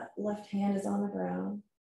bicep, left hand is on the ground.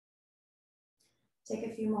 Take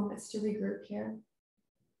a few moments to regroup here.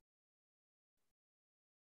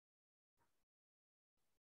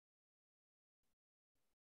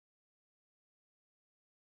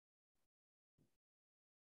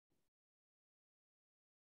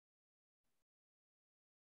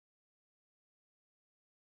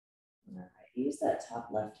 All right, use that top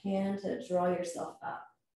left hand to draw yourself up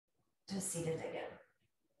to seated again.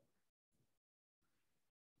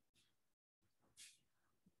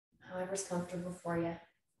 However's comfortable for you.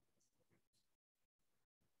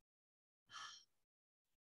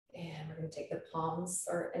 And we're going to take the palms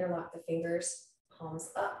or interlock the fingers, palms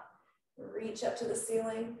up, reach up to the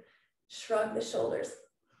ceiling, shrug the shoulders.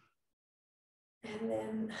 And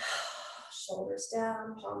then shoulders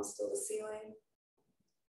down, palms to the ceiling,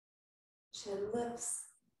 chin lifts,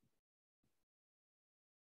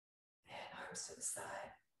 and arms to the side.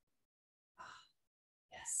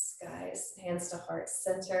 Yes, guys, hands to heart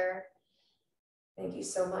center. Thank you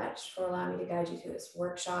so much for allowing me to guide you through this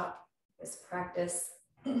workshop, this practice.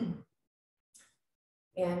 And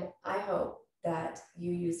I hope that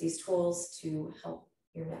you use these tools to help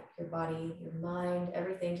your neck, your body, your mind,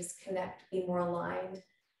 everything just connect, be more aligned,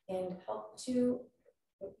 and help to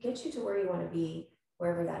get you to where you want to be,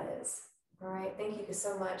 wherever that is. All right, thank you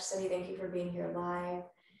so much, Cindy. Thank you for being here live.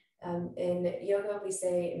 In yoga, we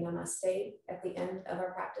say namaste at the end of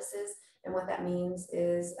our practices. And what that means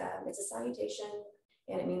is it's a salutation,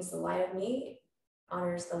 and it means the light of me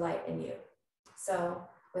honors the light in you. So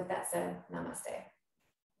with that said, namaste.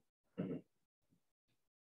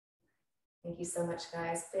 Thank you so much,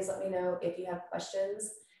 guys. Please let me know if you have questions.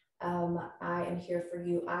 I am here for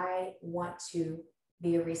you. I want to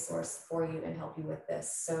be a resource for you and help you with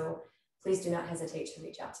this. So please do not hesitate to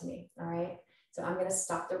reach out to me. All right. So I'm going to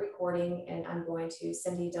stop the recording and I'm going to,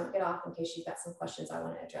 Cindy, don't get off in case you've got some questions. I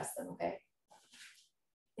want to address them. Okay.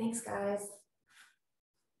 Thanks, guys.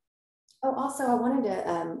 Oh, also, I wanted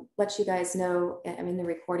to let you guys know, I'm in the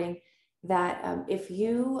recording, that if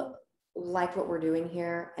you like what we're doing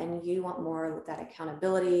here and you want more of that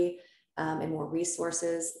accountability and more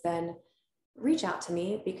resources, then reach out to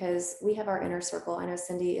me, because we have our inner circle. I know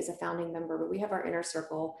Cindy is a founding member, but we have our inner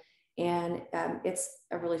circle, and it's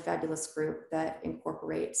a really fabulous group that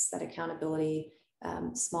incorporates that accountability,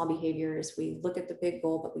 small behaviors. We look at the big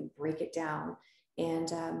goal, but we break it down.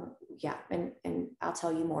 And yeah, and I'll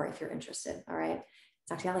tell you more if you're interested. All right.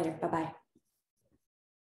 Talk to y'all later. Bye-bye.